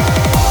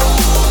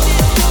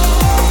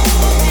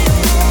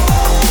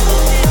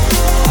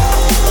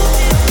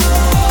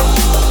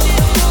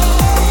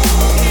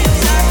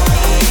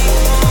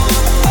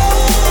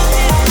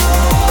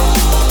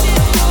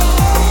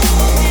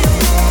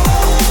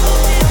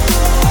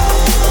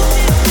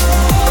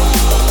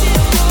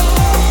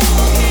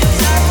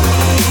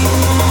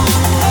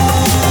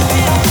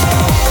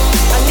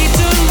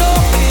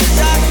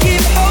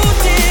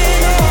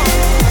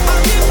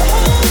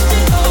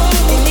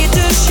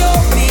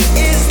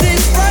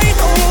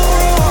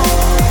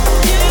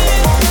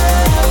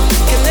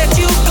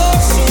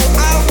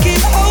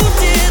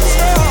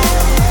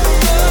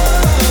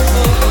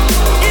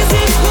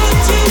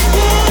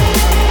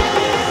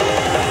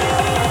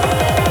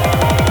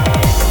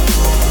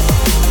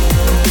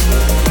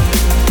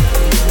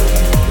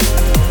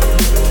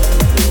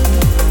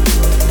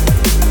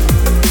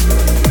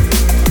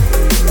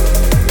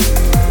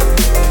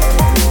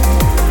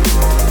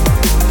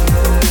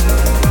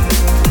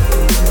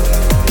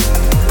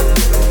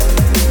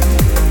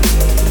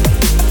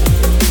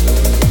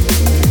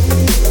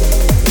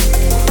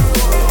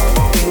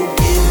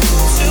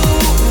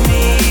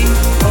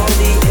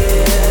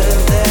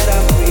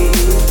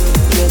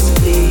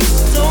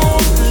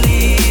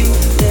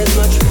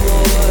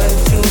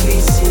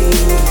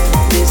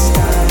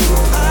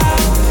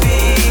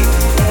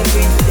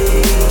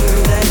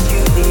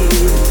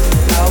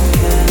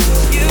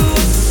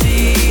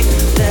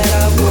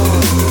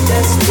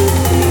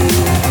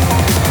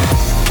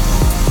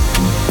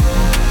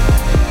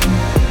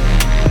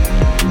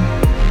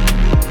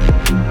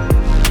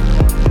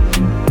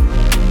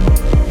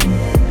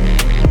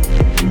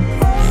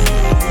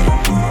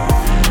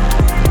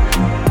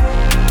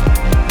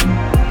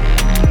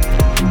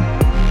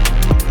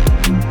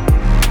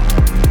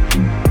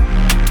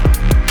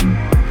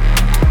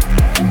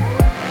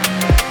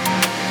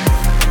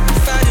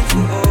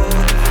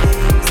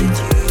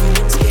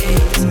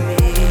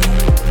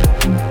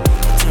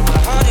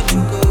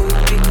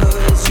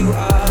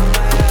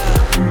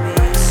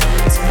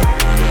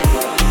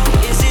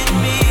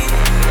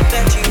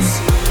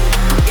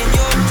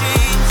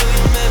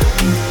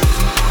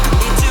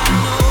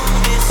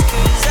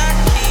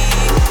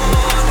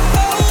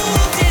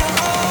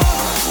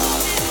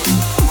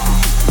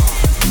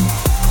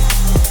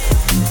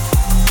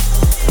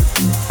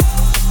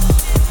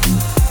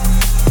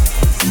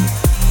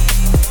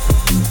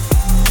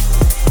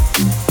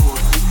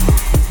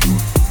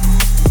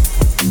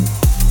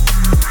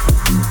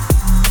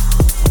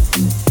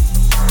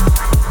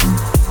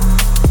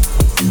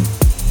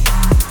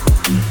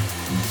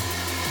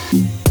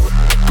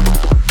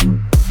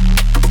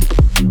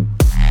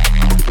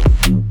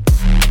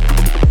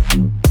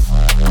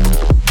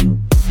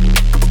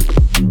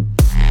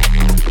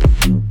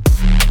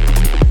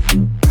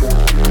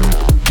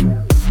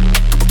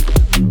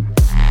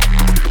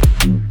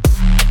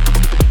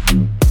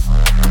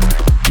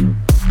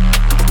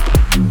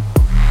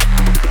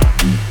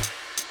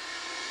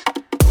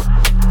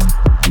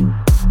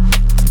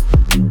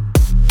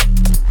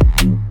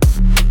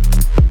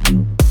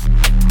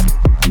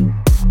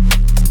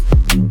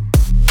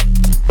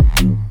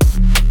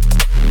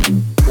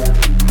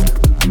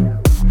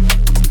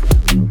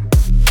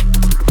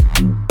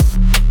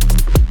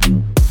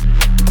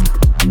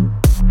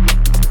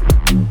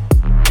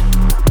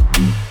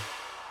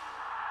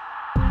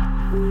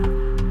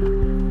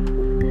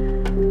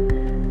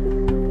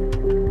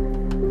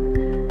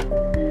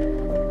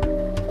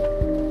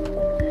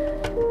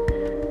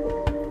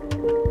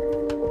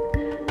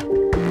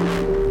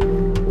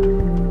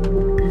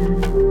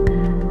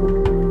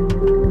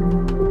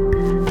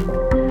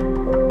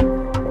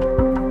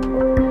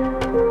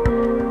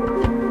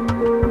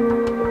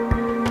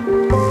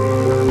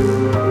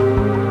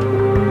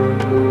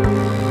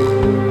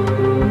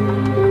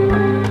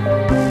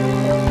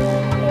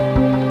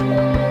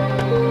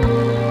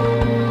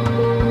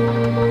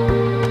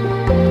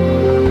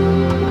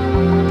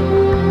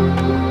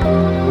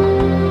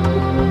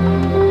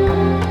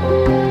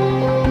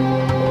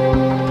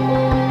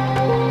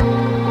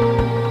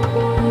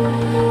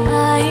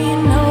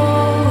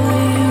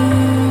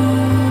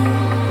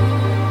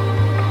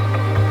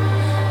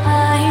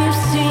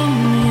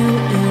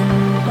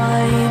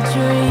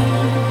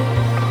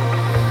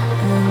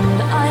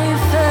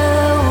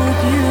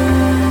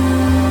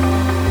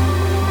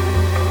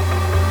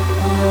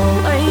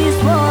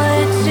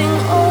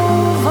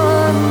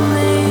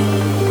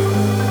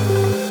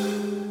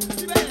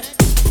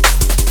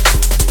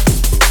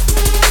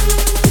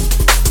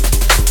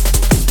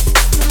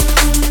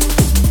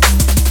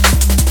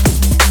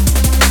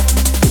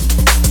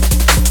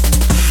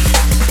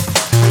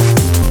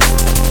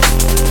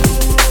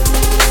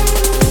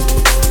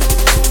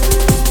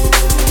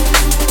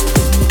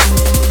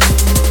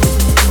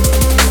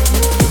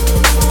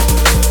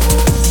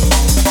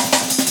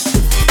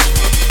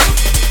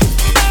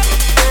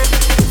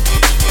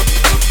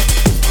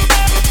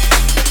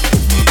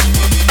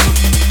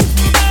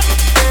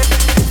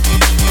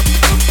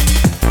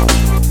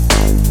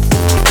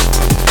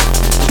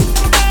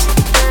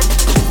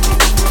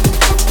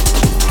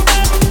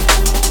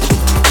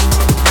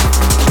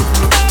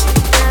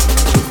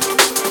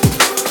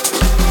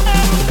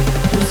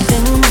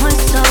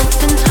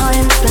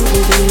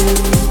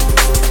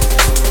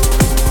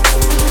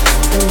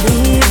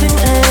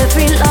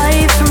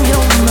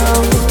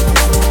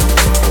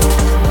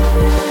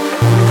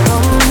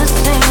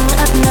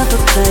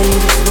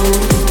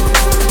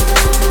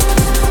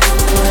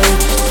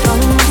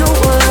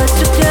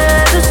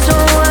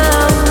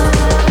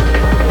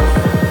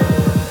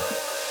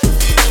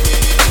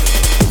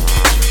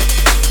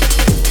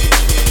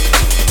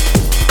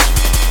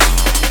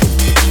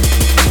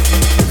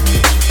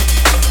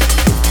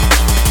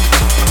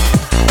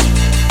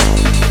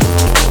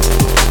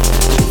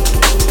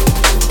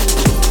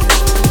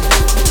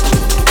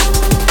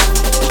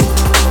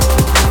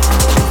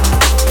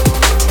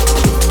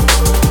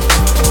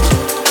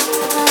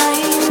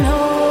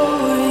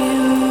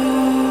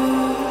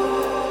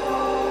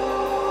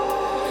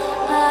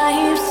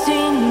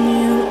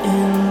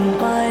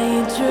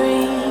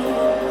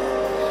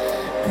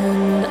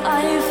 and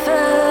I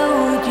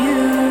felt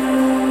you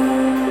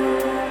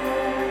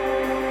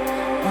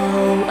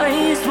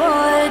always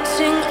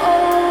watching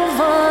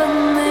over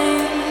me.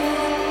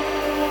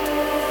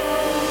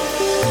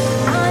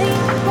 My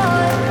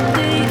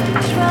body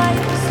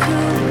tries to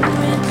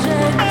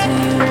reject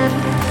you.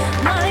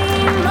 My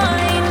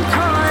mind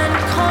can't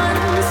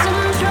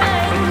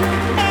concentrate.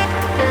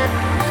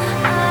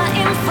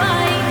 I'm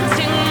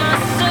fighting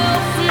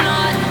myself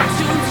not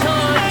to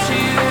touch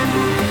you.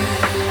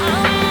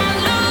 I'm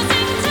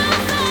losing to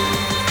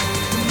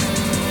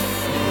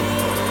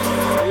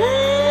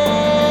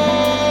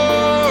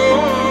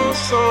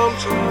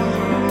sometimes,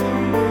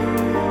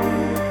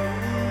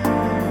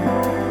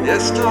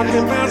 yes, talking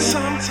about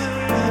sometimes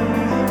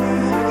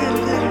I get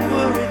a little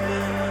worried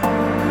now,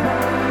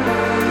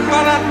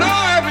 but I know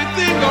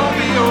everything gon'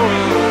 be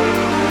alright.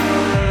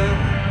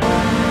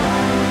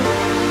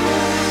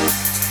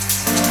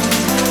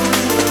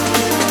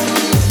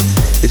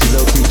 It's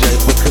LPJ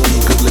Bookham,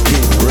 Good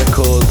Looking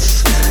Records,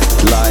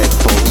 live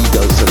for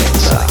Ego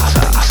Selector.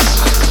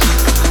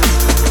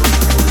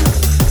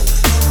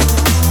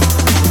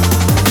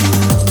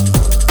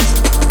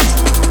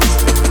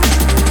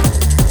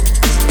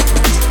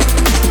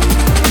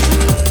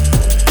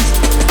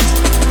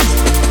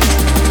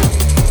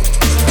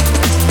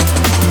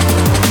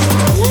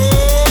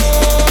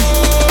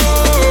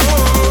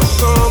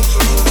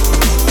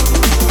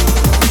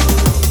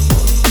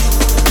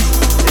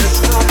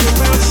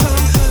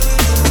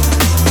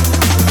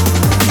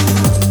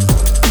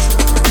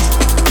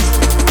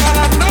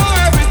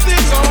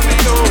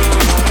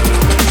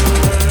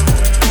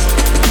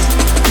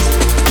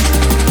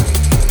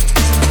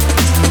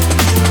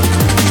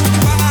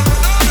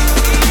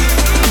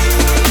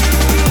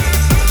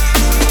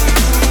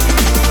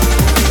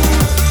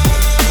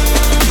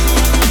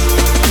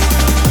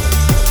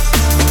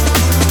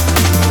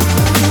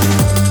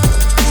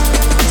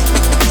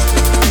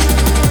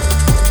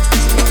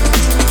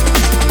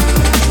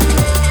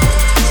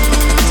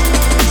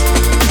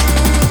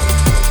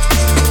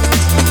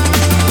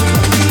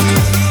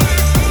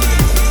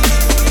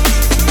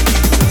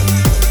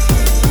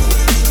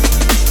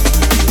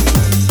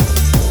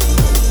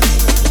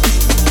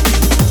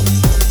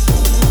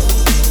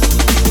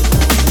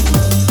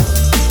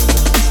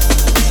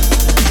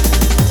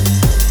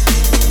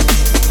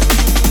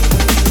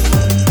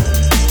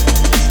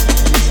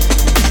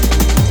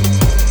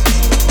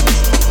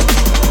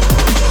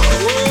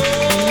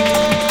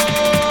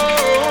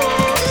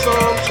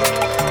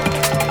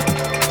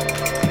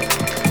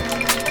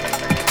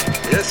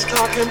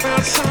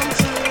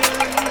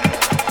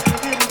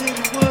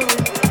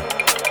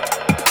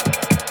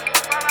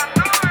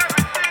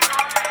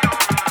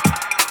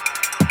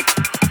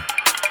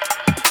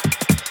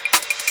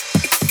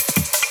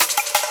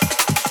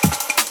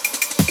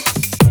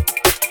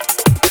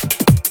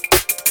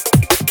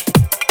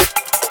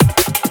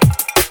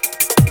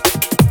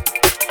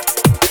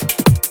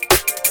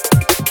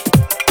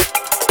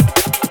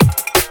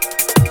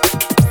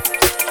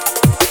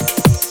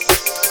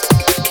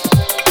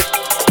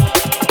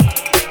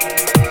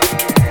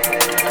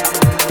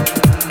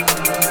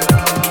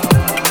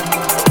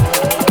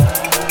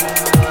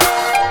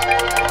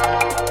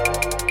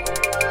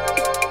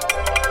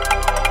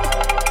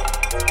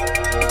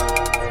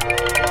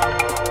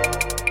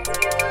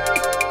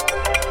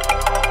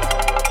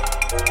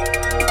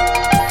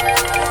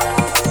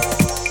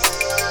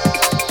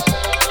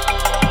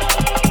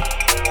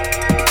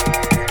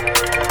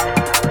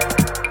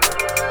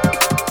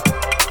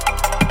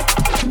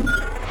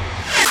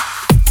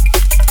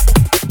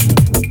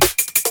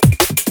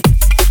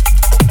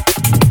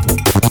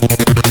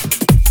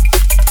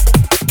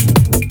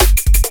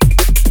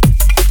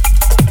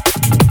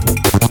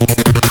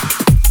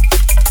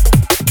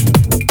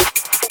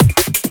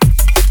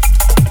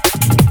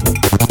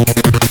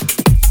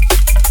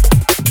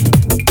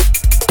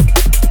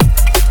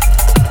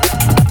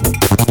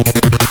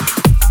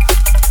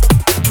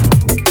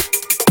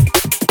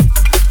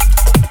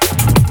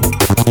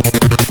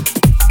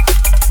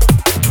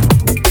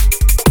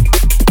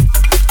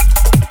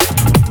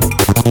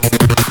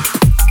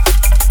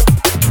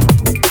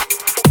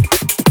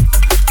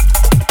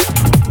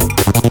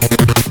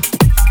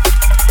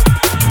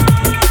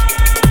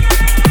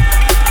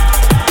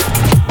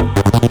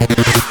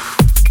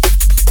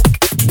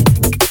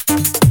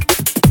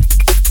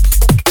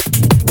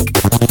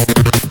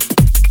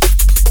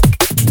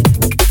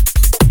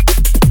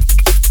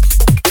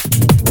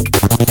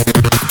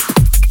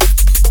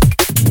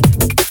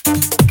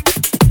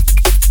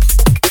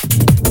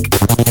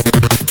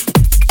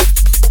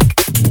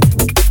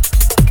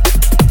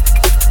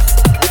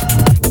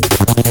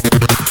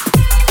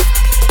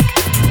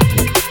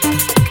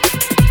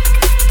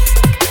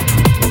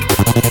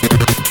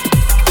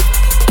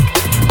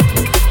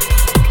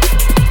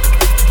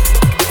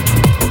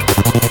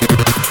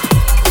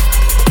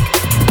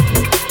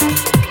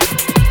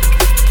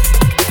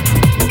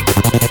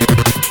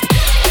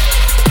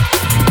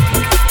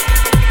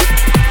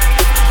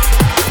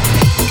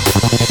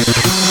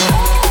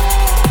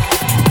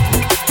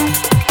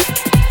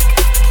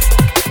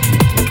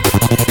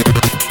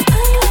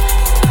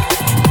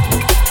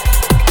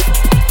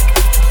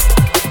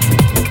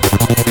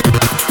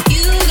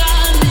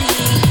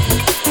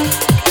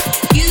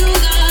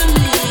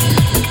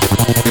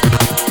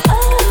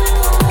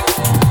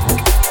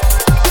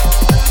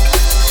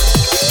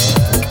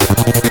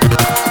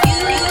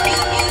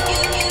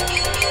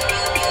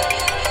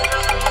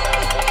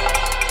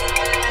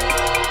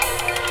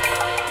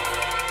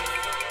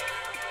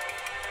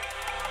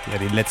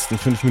 letzten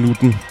 5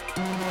 Minuten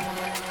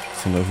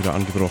sind wir wieder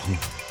angebrochen.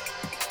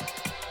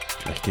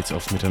 Gleich geht's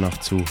auf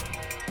Mitternacht zu.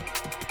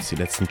 Gibt's die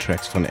letzten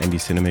Tracks von Andy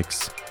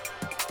Cinemix.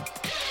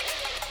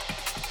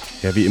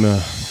 Ja, wie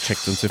immer,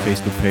 checkt unsere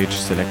Facebook-Page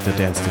Selector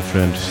Dance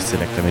Different,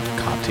 Selector mit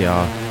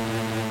KTA.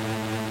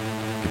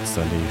 Gibt's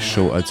dann die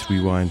Show als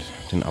Rewind,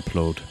 den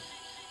Upload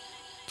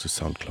zu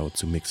Soundcloud,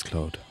 zu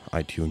Mixcloud,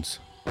 iTunes.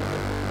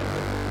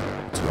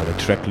 Zu alle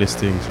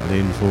Tracklistings,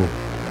 alle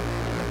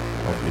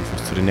auch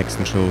Infos zu den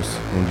nächsten Shows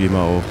und wie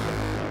immer auch,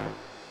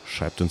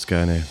 schreibt uns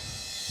gerne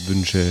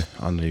Wünsche,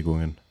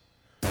 Anregungen.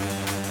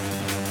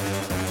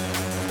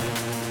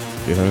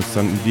 Wir hören uns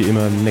dann wie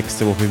immer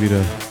nächste Woche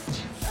wieder,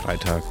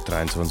 Freitag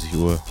 23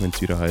 Uhr, wenn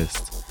es wieder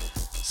heißt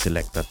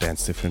Selector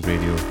Dance Different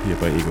Radio hier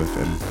bei Ego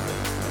FM.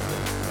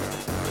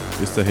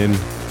 Bis dahin,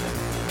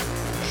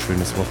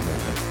 schönes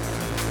Wochenende.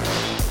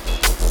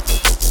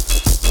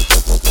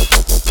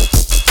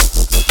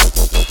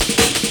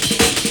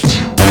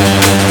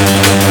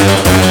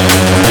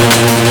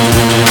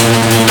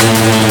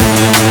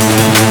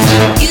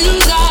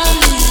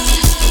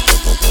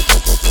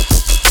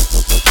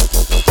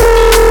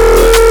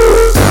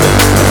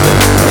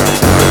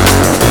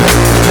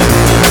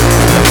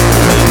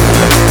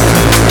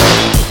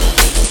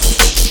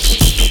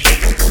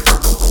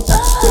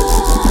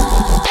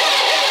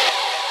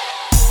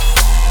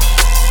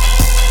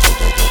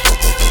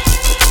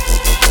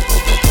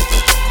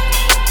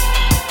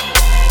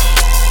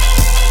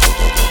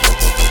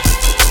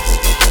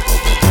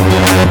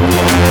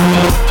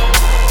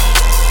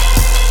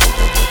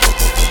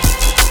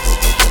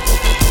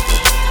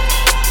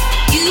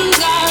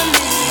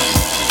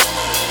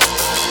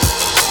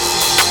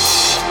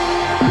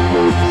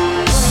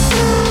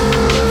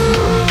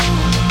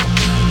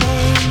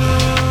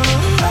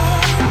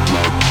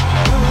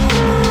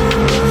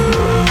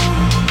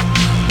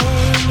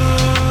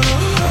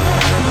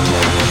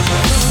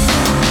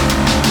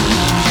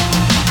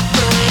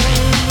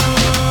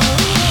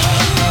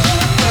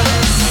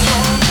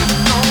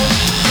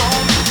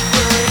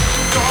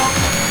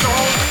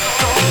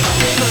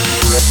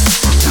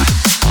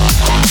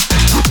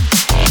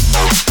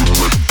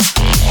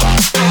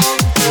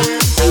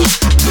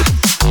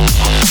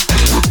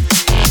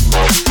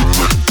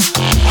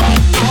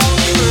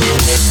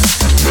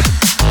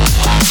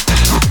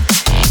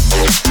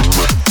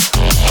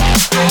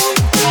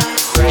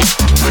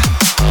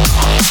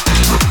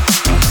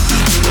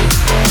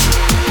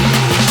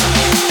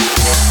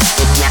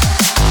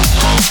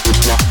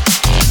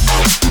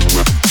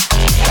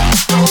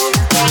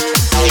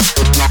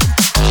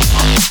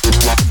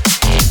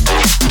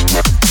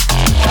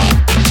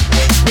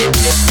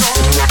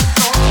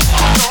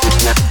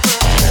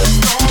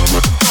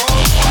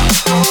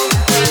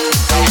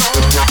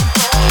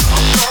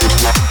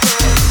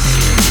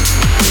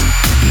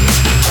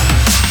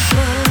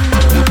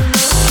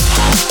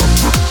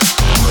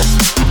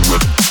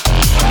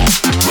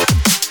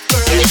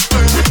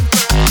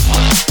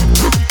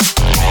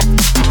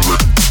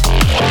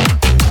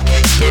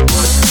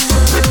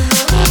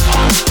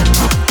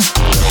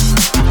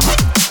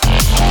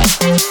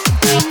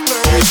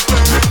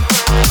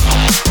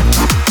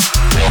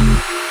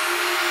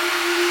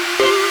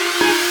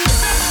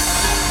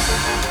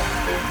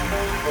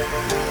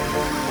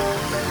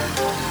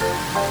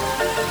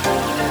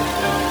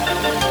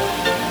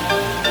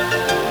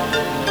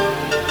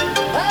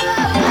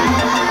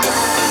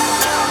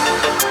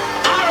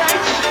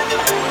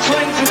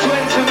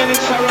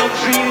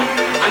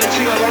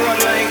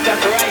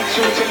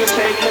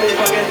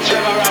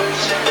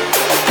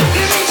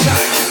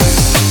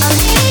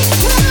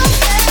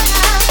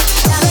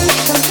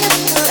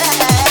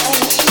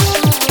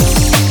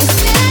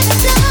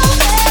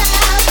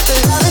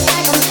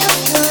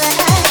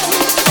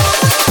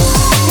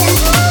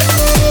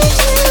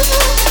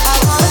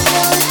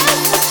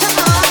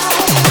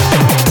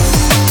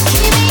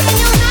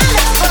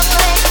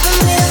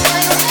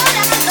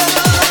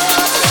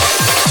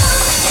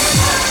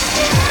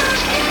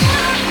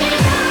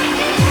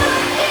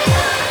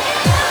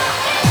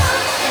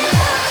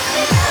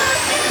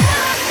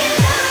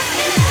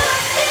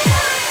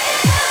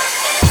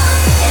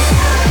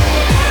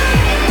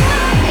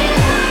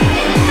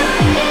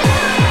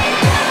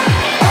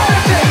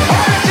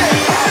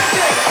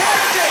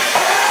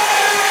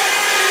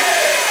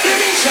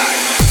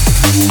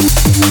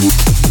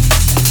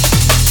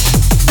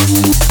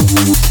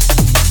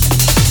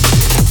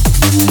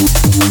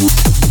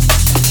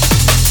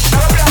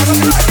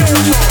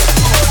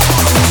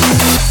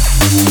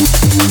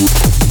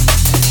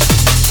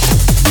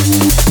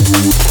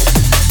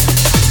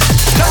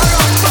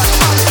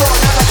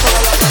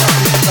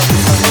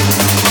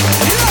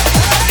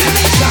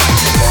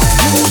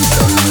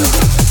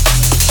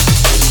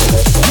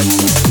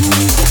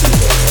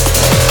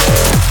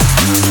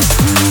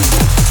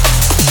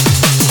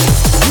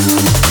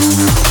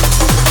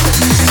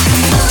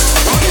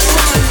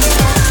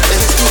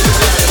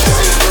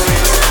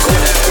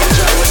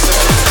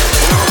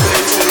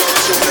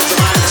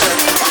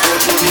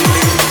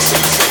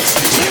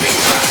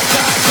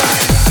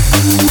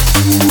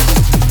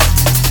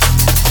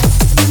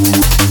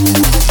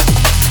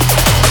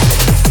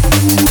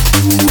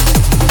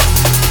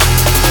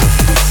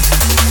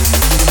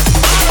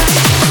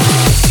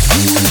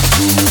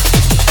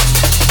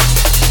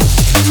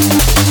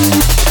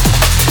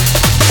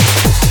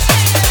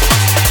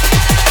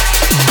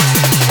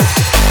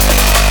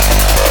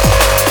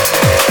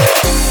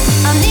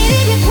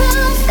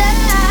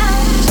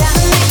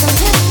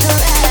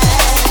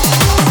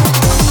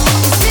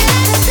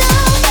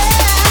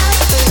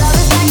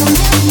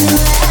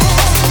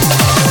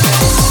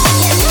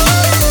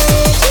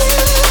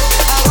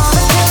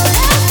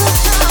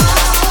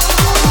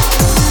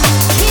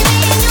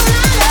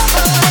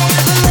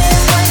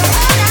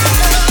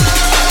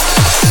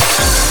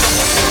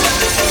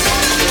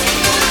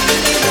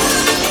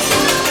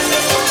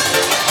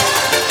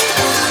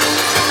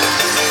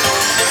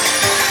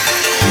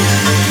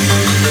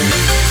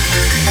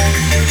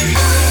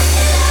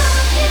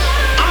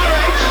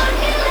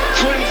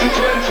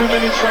 2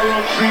 minutes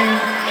around scene,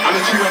 and the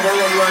thing of a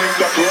run line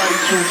that right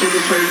through to the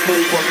same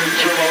move on the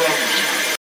drum around.